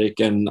paramedic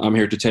and I'm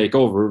here to take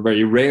over.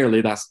 Very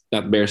rarely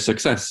that bears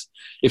success.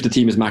 If the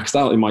team is maxed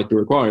out, it might be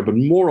required. But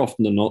more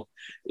often than not,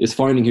 is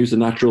finding who's the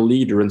natural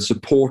leader and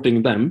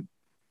supporting them.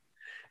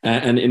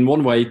 And in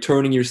one way,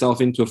 turning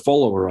yourself into a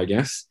follower, I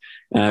guess.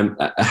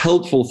 A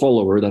helpful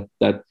follower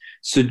that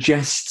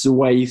suggests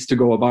ways to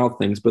go about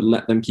things, but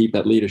let them keep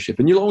that leadership.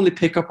 And you'll only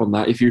pick up on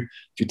that if you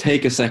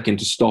take a second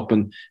to stop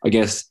and, I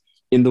guess,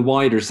 in the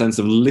wider sense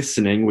of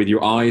listening with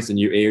your eyes and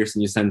your ears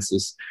and your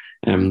senses.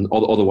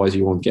 Otherwise,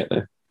 you won't get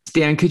there.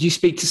 Stian, could you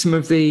speak to some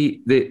of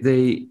the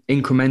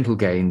incremental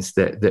gains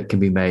that can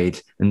be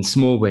made and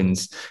small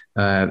wins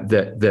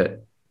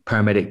that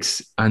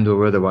paramedics and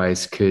or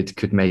otherwise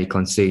could make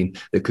on scene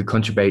that could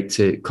contribute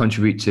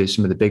to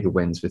some of the bigger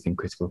wins within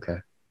critical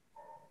care?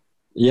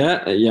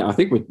 Yeah. I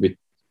think we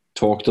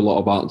talked a lot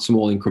about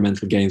small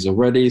incremental gains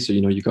already. So,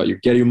 you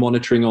get your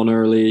monitoring on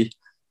early.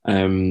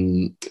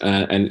 And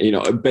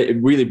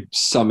really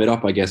sum it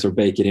up, I guess, or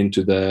bake it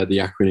into the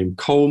acronym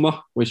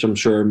COMA, which I'm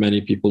sure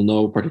many people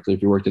know, particularly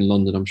if you worked in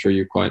London. I'm sure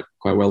you're quite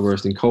well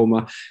versed in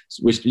COMA,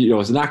 which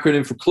is an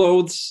acronym for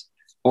clothes,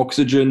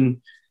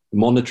 oxygen,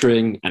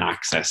 monitoring, and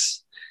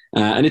access.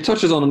 And it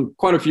touches on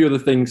quite a few of the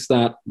things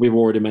that we've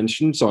already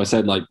mentioned. So I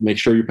said, make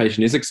sure your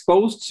patient is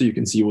exposed so you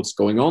can see what's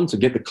going on. So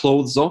get the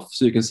clothes off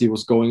so you can see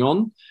what's going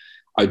on.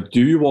 I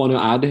do want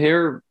to add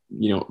here,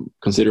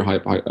 consider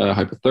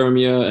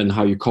hypothermia and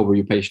how you cover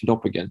your patient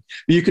up again.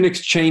 But you can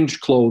exchange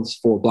clothes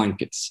for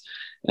blankets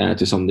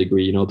to some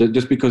degree.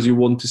 Just because you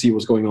want to see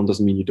what's going on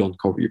doesn't mean you don't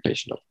cover your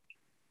patient up.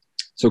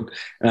 So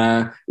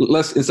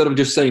let's, instead of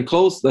just saying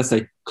clothes, let's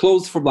say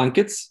clothes for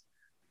blankets.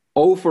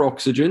 O for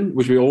oxygen,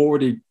 which we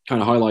already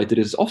kind of highlighted,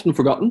 is often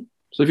forgotten.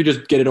 So if you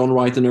just get it on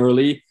right and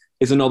early,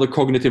 it's another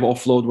cognitive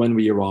offload when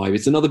we arrive.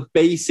 It's another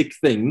basic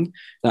thing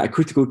that a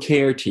critical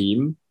care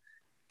team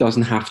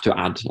doesn't have to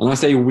add. And I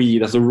say we,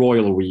 that's a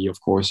royal we, of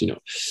course,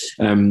 it's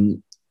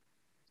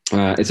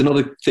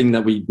another thing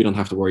that we don't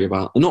have to worry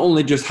about. And not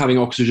only just having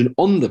oxygen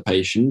on the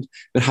patient,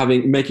 but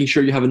making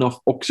sure you have enough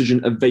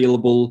oxygen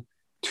available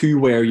to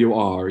where you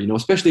are,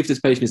 especially if this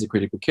patient is a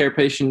critical care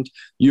patient.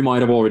 You might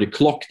have already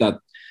clocked that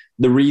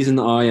the reason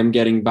I am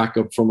getting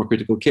backup from a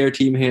critical care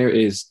team here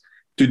is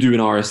to do an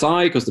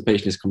RSI because the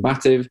patient is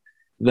combative.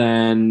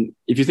 Then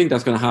if you think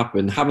that's going to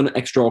happen, have an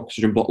extra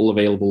oxygen bottle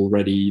available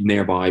ready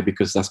nearby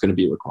because that's going to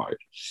be required.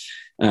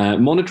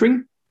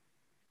 Monitoring.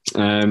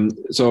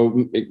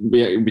 So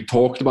we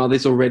talked about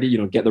this already,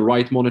 get the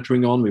right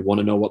monitoring on. We want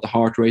to know what the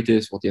heart rate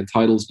is, what the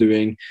entitle's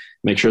doing,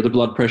 make sure the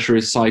blood pressure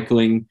is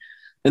cycling.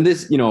 And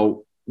this,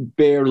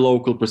 bear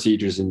local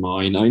procedures in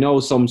mind. I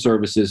know some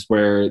services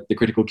where the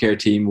critical care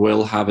team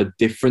will have a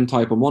different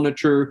type of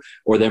monitor,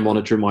 or their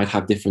monitor might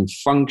have different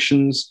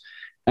functions.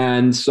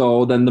 And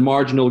so then the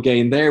marginal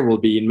gain there will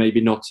be in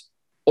maybe not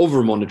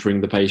over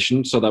monitoring the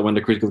patient so that when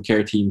the critical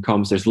care team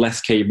comes, there's less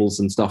cables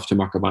and stuff to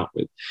muck about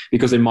with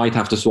because they might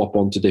have to swap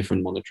on to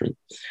different monitoring.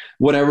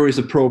 Whatever is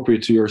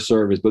appropriate to your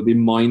service, but be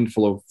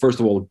mindful of, first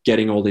of all,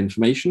 getting all the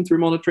information through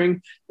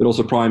monitoring, but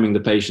also priming the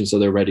patient so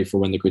they're ready for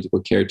when the critical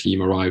care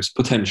team arrives,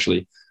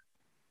 potentially,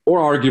 or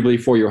arguably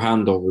for your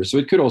handover. So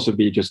it could also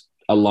be just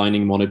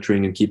aligning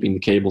monitoring and keeping the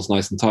cables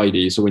nice and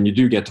tidy. So when you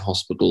do get to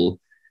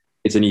hospital,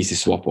 it's an easy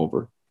swap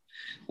over.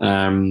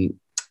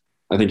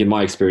 I think in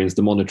my experience,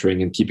 the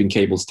monitoring and keeping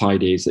cables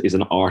tidy is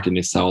an art in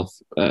itself.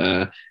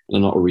 And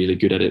I'm not really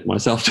good at it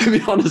myself, to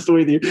be honest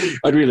with you.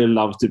 I'd really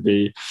love to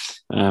be.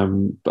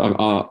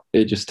 But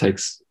it just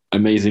takes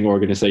amazing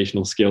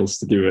organizational skills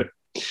to do it.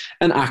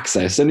 And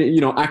access. And,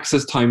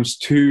 access times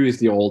 2 is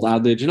the old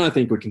adage. And I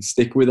think we can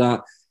stick with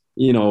that.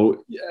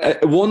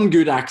 One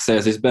good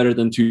access is better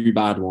than 2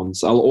 bad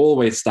ones. I'll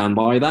always stand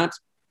by that.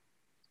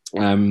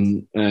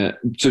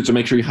 So to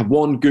make sure you have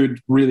one good,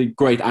 really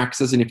great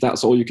access, and if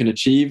that's all you can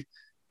achieve,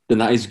 then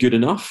that is good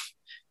enough.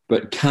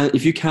 But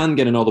if you can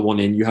get another one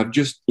in, you have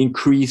just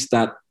increased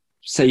that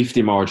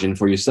safety margin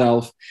for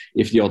yourself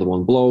if the other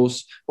one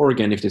blows, or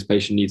again, if this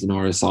patient needs an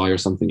RSI or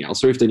something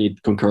else, or if they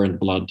need concurrent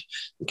blood,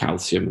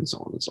 calcium, and so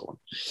on and so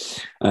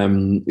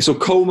on. So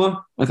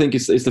coma, I think,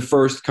 is the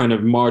first kind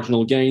of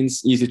marginal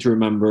gains, easy to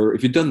remember.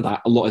 If you've done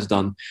that, a lot is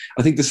done.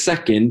 I think the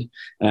second,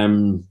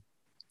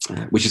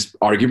 which is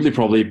arguably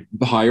probably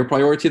the higher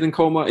priority than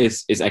coma,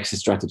 is exit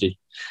strategy.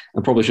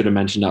 I probably should have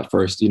mentioned that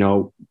first.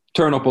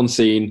 Turn up on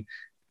scene.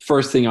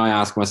 First thing I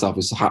ask myself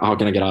is, how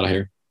can I get out of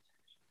here?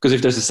 Because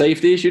if there's a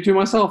safety issue to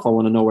myself, I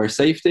want to know where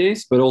safety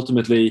is. But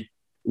ultimately,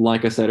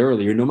 like I said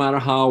earlier, no matter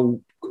how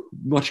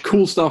much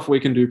cool stuff we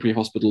can do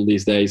pre-hospital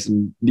these days,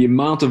 and the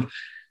amount of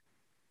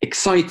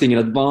exciting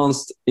and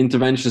advanced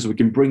interventions we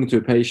can bring to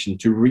a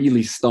patient to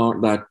really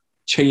start that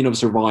chain of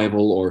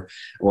survival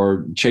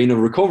or chain of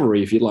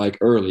recovery, if you like,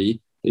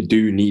 early, they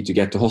do need to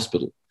get to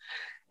hospital.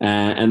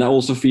 And that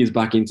also feeds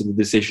back into the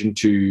decision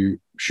to,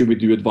 should we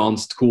do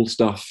advanced cool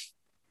stuff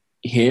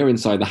here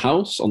inside the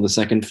house on the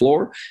second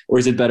floor, or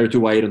is it better to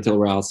wait until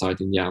we're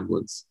outside in the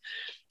ambulance?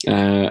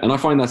 And I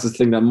find that's the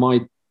thing that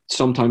might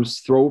sometimes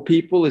throw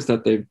people, is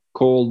that they've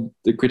called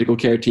the critical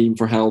care team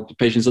for help. The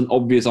patient's an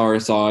obvious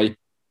RSI.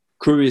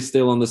 Crew is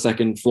still on the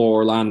second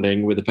floor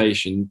landing with the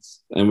patient,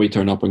 and we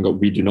turn up and go,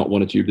 we do not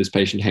want to tube this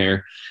patient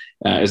here.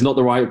 It's not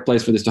the right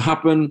place for this to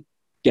happen.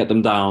 Get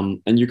them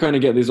down. And you kind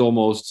of get this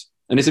almost,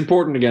 and it's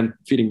important, again,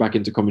 feeding back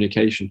into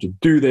communication, to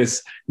do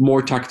this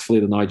more tactfully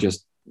than I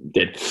just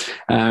did,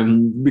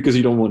 because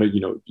you don't want to,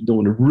 you don't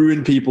want to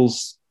ruin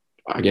people's,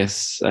 I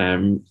guess,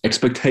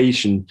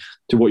 expectation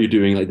to what you're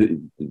doing. Like,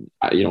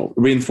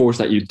 reinforce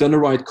that you've done the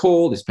right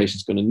call. This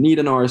patient's going to need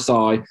an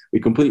RSI.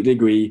 We completely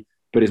agree,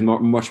 but it's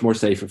much more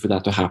safer for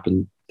that to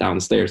happen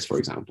downstairs, for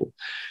example.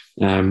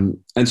 And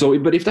so,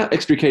 but if that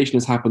extrication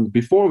has happened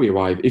before we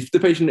arrive, if the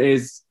patient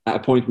is at a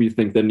point where you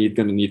think they're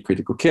going to need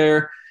critical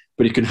care,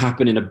 but it can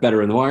happen in a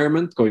better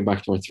environment, going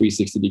back to our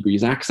 360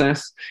 degrees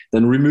access,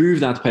 then remove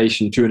that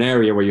patient to an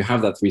area where you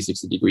have that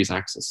 360 degrees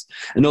access.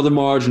 Another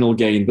marginal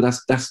gain, but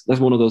that's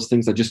one of those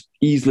things that just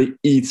easily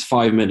eats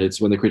 5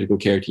 minutes when the critical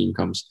care team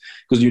comes,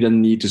 because you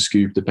then need to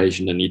scoop the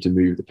patient and need to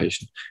move the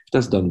patient. If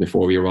that's done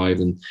before we arrive,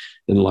 then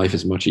life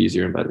is much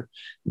easier and better.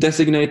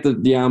 Designate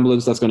the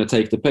ambulance that's going to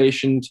take the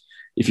patient.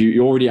 If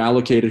you already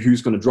allocated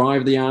who's going to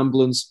drive the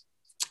ambulance,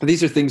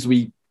 these are things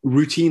we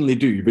routinely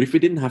do, but if we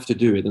didn't have to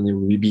do it, then they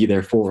would be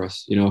there for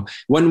us.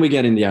 When we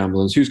get in the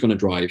ambulance, who's going to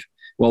drive?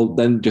 Well,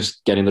 then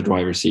just get in the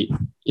driver's seat.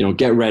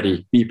 Get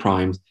ready, be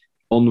primed,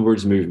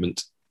 onwards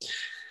movement.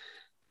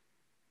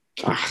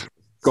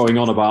 Going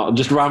on about,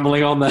 just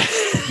rambling on there.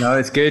 No,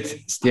 it's good,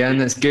 Stian.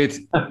 That's good.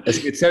 That's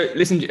good. So,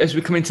 listen, as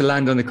we're coming to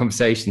land on the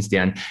conversation,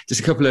 Stian,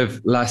 just a couple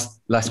of last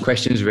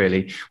questions,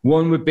 really.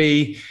 One would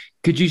be,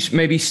 could you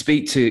maybe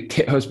speak to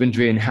kit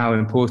husbandry and how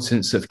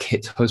important sort of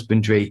kit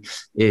husbandry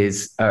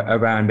is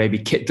around maybe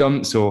kit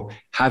dumps or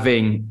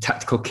having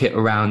tactical kit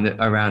around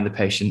the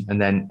patient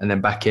and then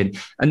back in,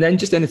 and then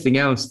just anything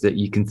else that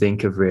you can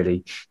think of,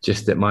 really,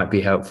 just that might be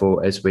helpful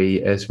as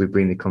we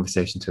bring the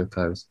conversation to a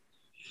close.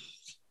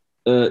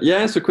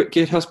 So quick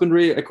kit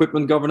husbandry,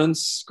 equipment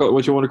governance,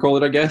 what you want to call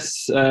it, I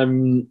guess.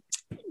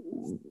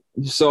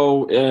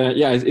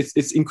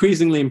 It's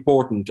increasingly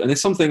important, and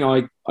it's something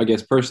I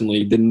guess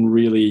personally didn't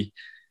really,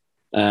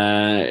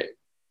 wouldn't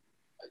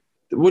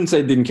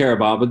say didn't care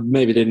about, but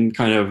maybe didn't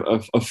kind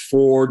of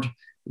afford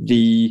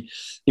the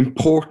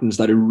importance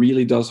that it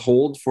really does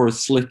hold for a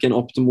slick and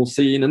optimal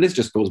scene. And this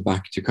just goes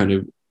back to kind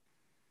of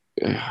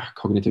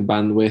cognitive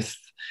bandwidth,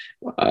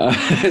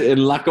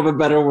 in lack of a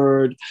better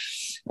word.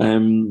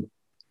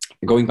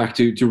 Going back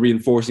to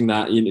reinforcing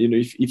that,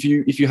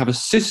 if you have a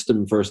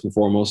system first and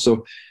foremost,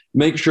 so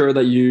make sure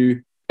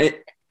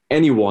that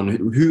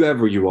anyone,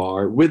 whoever you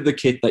are, with the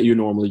kit that you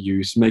normally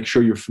use, make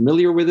sure you're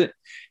familiar with it,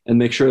 and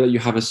make sure that you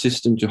have a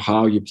system to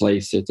how you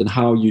place it and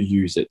how you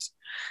use it.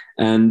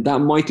 And that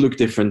might look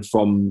different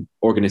from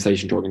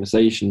organization to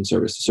organization,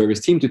 service to service,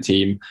 team to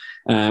team.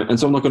 And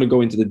so I'm not going to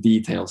go into the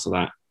details of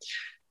that.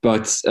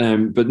 But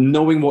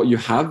knowing what you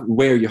have,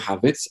 where you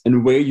have it,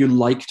 and where you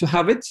like to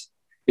have it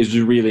is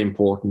really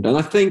important. And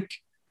I think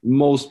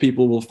most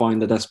people will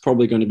find that that's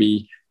probably going to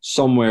be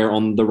somewhere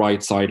on the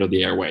right side of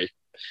the airway,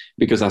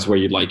 because that's where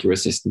you'd like your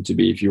assistant to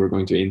be if you were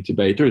going to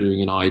intubate or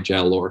doing an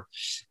iGel or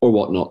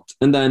whatnot.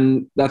 And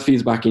then that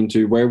feeds back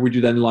into, where would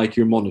you then like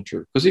your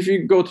monitor? Because if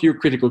you go to your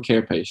critical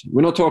care patient,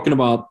 we're not talking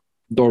about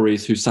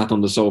Doris who sat on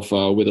the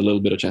sofa with a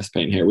little bit of chest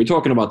pain here. We're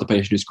talking about the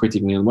patient who's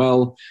critically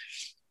unwell,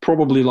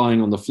 probably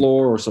lying on the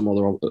floor or some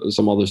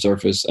other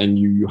surface, and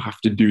you have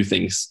to do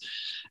things.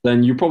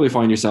 Then you probably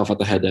find yourself at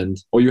the head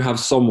end, or you have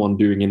someone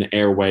doing an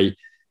airway,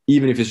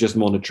 even if it's just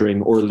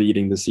monitoring or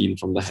leading the scene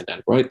from the head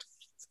end, right?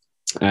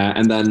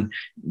 And then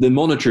the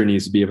monitor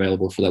needs to be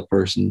available for that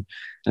person,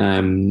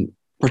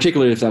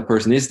 particularly if that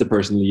person is the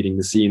person leading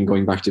the scene,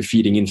 going back to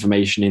feeding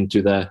information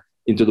into the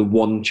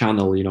one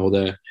channel,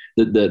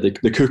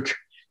 the cook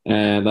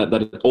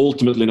that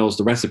ultimately knows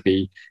the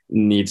recipe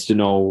needs to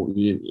know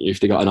if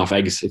they got enough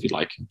eggs, if you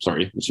like.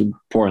 Sorry, it's a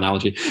poor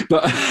analogy,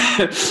 but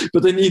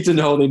but they need to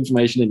know the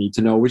information they need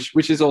to know,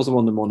 which is also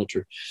on the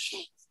monitor.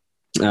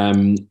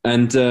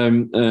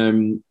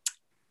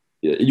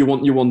 You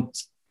want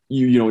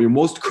your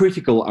most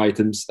critical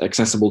items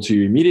accessible to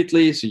you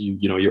immediately. So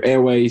your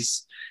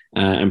airways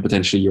and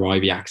potentially your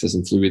IV access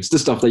and fluids, the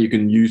stuff that you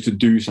can use to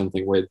do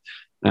something with,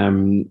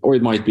 or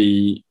it might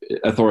be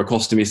a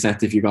thoracostomy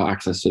set if you got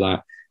access to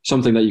that.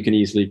 Something that you can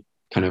easily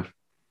kind of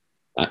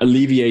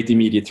alleviate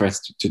immediate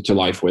threats to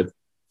life with.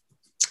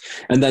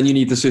 And then you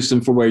need the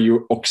system for where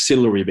your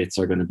auxiliary bits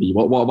are going to be.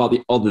 What about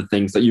the other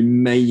things that you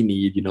may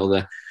need?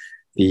 The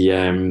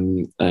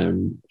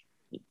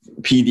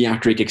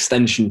pediatric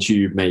extension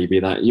tube maybe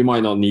that you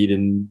might not need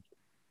in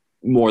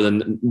more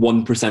than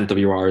 1% of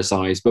your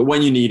RSIs. But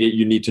when you need it,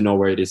 you need to know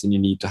where it is and you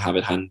need to have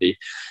it handy.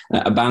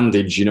 A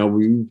bandage,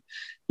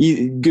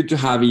 good to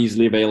have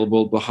easily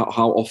available, but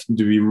how often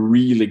do we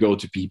really go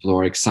to people who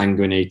are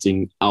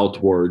exsanguinating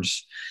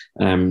outwards?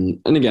 And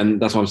again,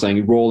 that's what I'm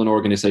saying, role and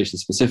organization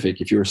specific.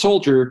 If you're a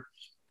soldier,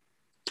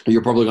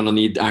 you're probably going to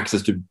need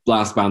access to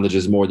blast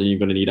bandages more than you're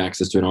going to need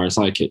access to an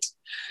RSI kit.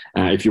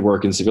 If you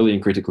work in civilian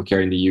critical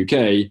care in the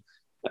UK,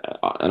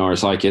 an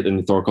RSI kit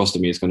and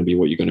thoracostomy is going to be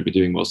what you're going to be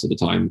doing most of the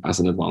time as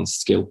an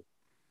advanced skill,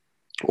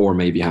 or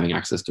maybe having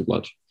access to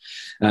blood.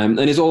 And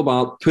it's all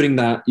about putting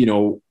that,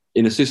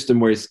 in a system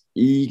where it's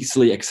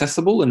easily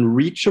accessible and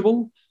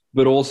reachable,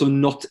 but also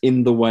not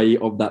in the way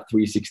of that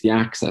 360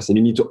 access. And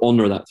you need to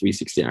honor that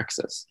 360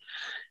 access.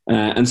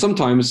 And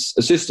sometimes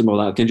a system of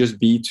that can just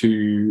be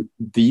to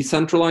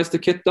decentralize the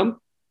kit dump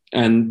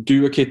and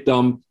do a kit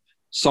dump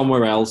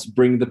somewhere else,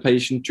 bring the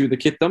patient to the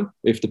kit dump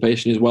if the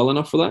patient is well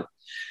enough for that,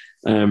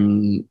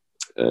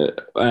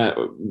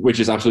 which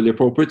is absolutely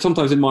appropriate.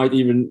 Sometimes it might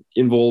even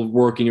involve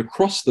working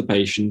across the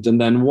patient. And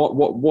then what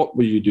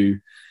will you do?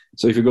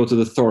 So if you go to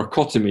the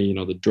thoracotomy,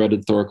 the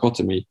dreaded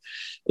thoracotomy,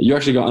 you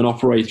actually got an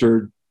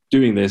operator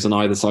doing this on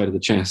either side of the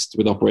chest,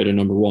 with operator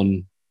number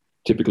 1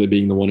 typically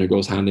being the one who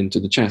goes hand into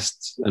the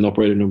chest and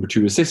operator number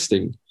 2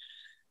 assisting.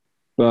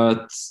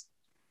 But,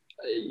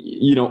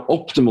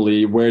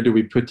 optimally, where do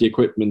we put the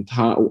equipment?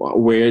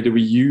 Where do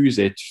we use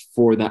it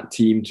for that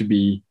team to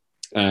be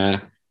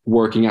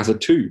working as a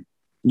 2?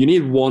 You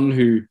need one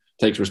who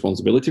takes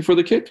responsibility for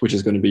the kit, which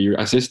is going to be your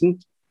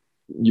assistant,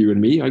 you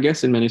and me, I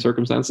guess, in many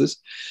circumstances.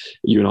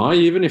 You and I,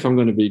 even, if I'm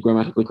going to be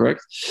grammatically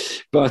correct.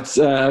 But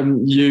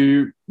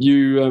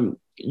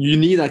you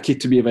need that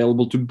kit to be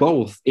available to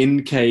both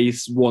in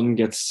case one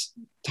gets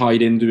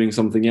tied in doing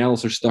something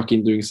else or stuck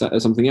in doing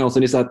something else.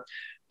 And it's that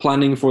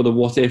planning for the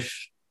what if,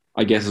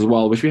 I guess, as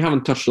well, which we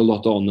haven't touched a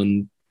lot on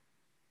and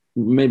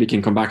maybe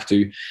can come back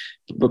to,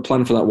 but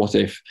plan for that what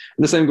if.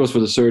 And the same goes for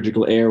the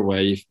surgical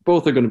airway. If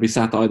both are going to be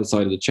sat either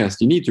side of the chest,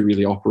 you need to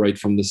really operate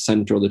from the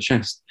center of the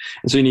chest.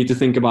 And so you need to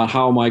think about,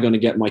 how am I going to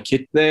get my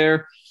kit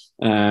there?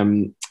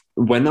 When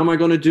am I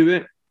going to do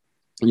it?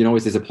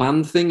 Is this a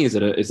planned thing? Is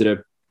it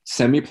a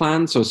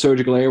semi-planned? So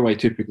surgical airway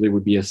typically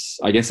would be a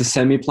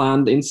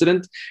semi-planned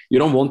incident. You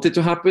don't want it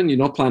to happen. You're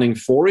not planning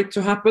for it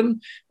to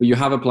happen, but you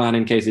have a plan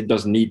in case it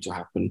does need to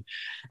happen.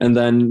 And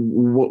then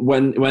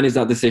when is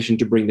that decision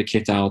to bring the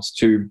kit out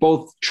to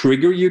both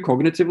trigger you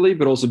cognitively,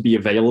 but also be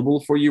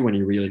available for you when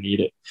you really need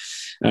it?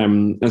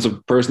 And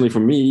so personally for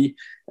me,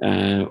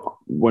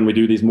 when we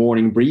do these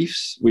morning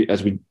briefs,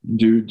 as we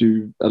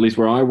do, at least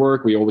where I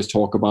work, we always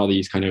talk about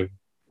these kind of,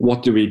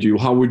 what do we do?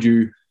 How would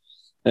you,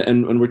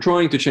 and we're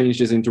trying to change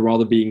this into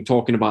rather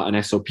talking about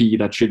an SOP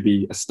that should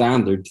be a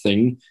standard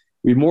thing.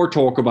 We more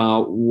talk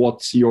about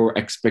what's your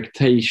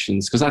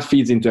expectations, because that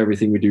feeds into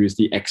everything we do, is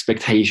the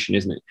expectation,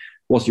 isn't it?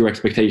 What's your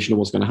expectation of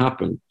what's going to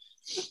happen?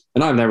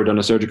 And I've never done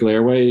a surgical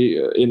airway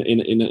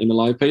in a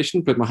live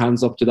patient, put my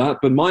hands up to that.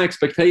 But my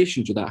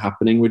expectation to that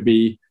happening would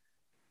be,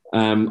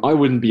 I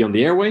wouldn't be on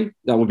the airway.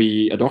 That would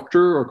be a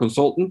doctor or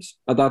consultant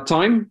at that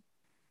time.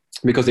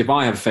 Because if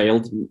I have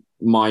failed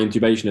my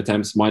intubation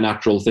attempts, my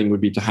natural thing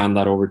would be to hand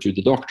that over to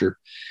the doctor.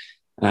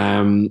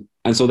 And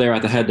so they're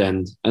at the head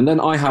end. And then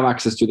I have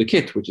access to the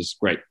kit, which is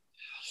great.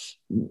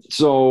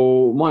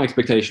 So my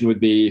expectation would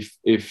be,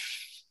 if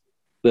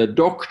the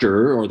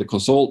doctor or the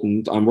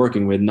consultant I'm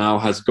working with now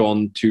has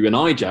gone to an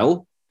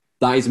iGel,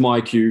 that is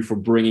my cue for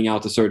bringing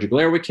out the surgical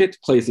airway kit,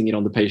 placing it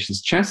on the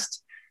patient's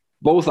chest,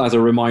 both as a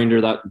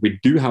reminder that we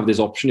do have this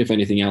option if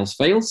anything else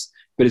fails,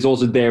 but it's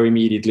also there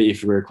immediately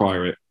if we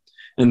require it.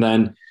 And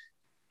then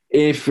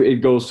if it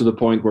goes to the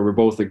point where we're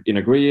both in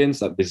agreement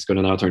that this is going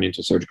to now turn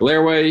into a surgical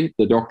airway,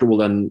 the doctor will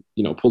then,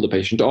 pull the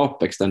patient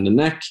up, extend the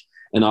neck,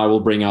 and I will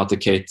bring out the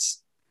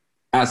kits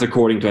as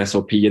according to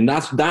SOP. And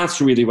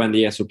that's really when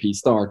the SOP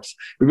starts.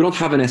 But we don't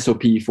have an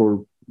SOP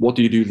for what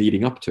do you do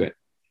leading up to it.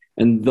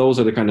 And those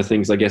are the kind of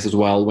things, I guess, as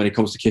well, when it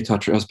comes to kit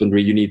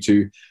husbandry, you need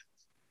to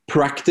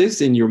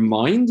practice in your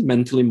mind,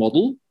 mentally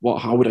model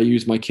how would I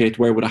use my kit,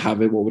 where would I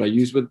have it, what would I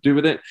do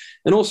with it,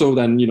 and also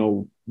then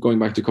going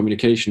back to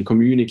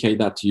communicate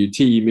that to your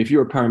team. If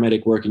you're a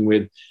paramedic working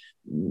with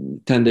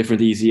 10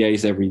 different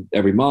ECAs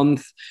every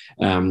month,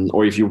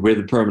 or if you're with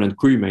a permanent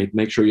crewmate,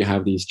 make sure you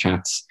have these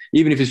chats,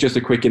 even if it's just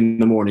a quick in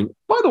the morning.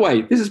 By the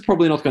way, this is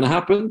probably not going to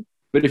happen,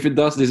 but if it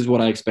does, this is what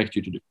I expect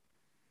you to do.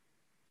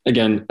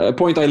 Again, a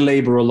point I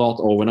labor a lot,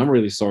 Owen. I'm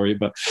really sorry,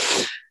 but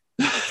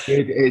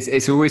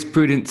it's always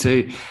prudent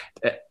to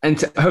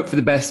hope for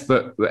the best,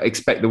 but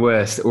expect the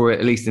worst, or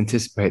at least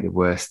anticipate the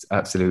worst.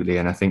 Absolutely.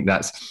 And I think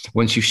that's,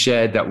 once you've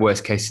shared that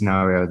worst case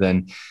scenario,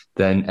 then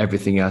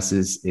everything else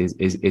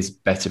is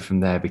better from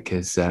there,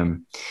 because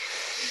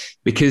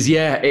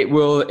it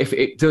will, if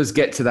it does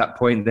get to that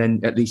point,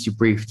 then at least you're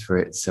briefed for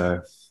it. So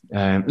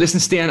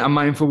listen, Stian, I'm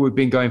mindful we've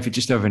been going for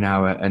just over an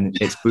hour, and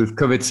we've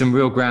covered some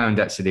real ground,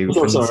 actually.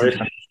 Oh, sorry.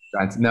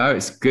 No,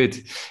 it's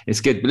good.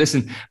 It's good. But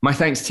listen, my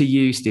thanks to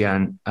you,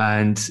 Stian.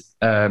 And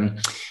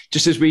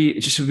just as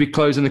we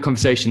close on the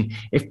conversation,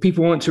 if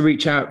people want to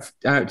reach out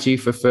to you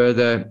for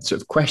further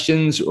sort of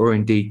questions or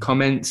indeed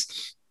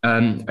comments,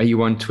 are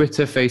you on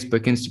Twitter,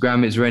 Facebook,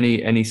 Instagram? Is there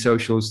any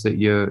socials that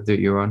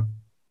you're on?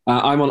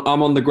 I'm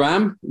on the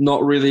gram,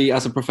 not really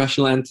as a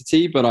professional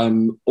entity, but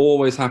I'm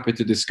always happy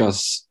to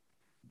discuss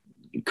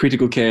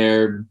critical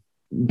care,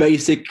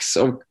 basics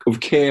of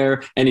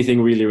care,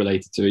 anything really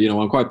related to it.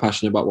 I'm quite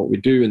passionate about what we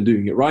do and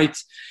doing it right.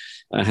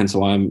 Hence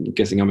why I'm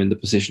guessing I'm in the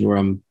position where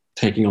I'm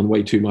taking on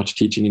way too much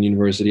teaching in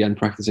university and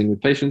practicing with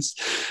patients.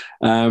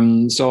 So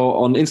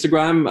on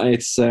Instagram,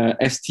 it's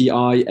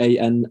STIANMOH,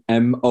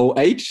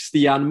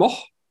 Stian Moch,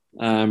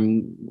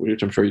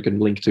 which I'm sure you can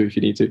link to if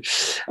you need to.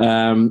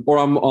 Or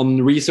I'm on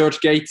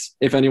ResearchGate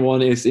if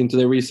anyone is into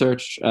their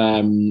research.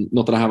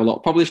 Not that I have a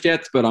lot published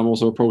yet, but I'm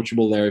also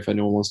approachable there if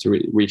anyone wants to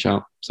reach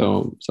out.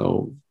 So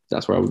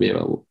that's where I will be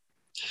available.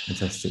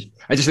 Fantastic.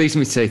 It just leaves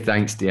me to say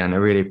thanks, Stian. I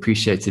really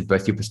appreciated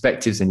both your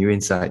perspectives and your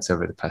insights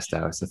over the past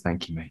hour. So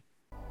thank you, mate.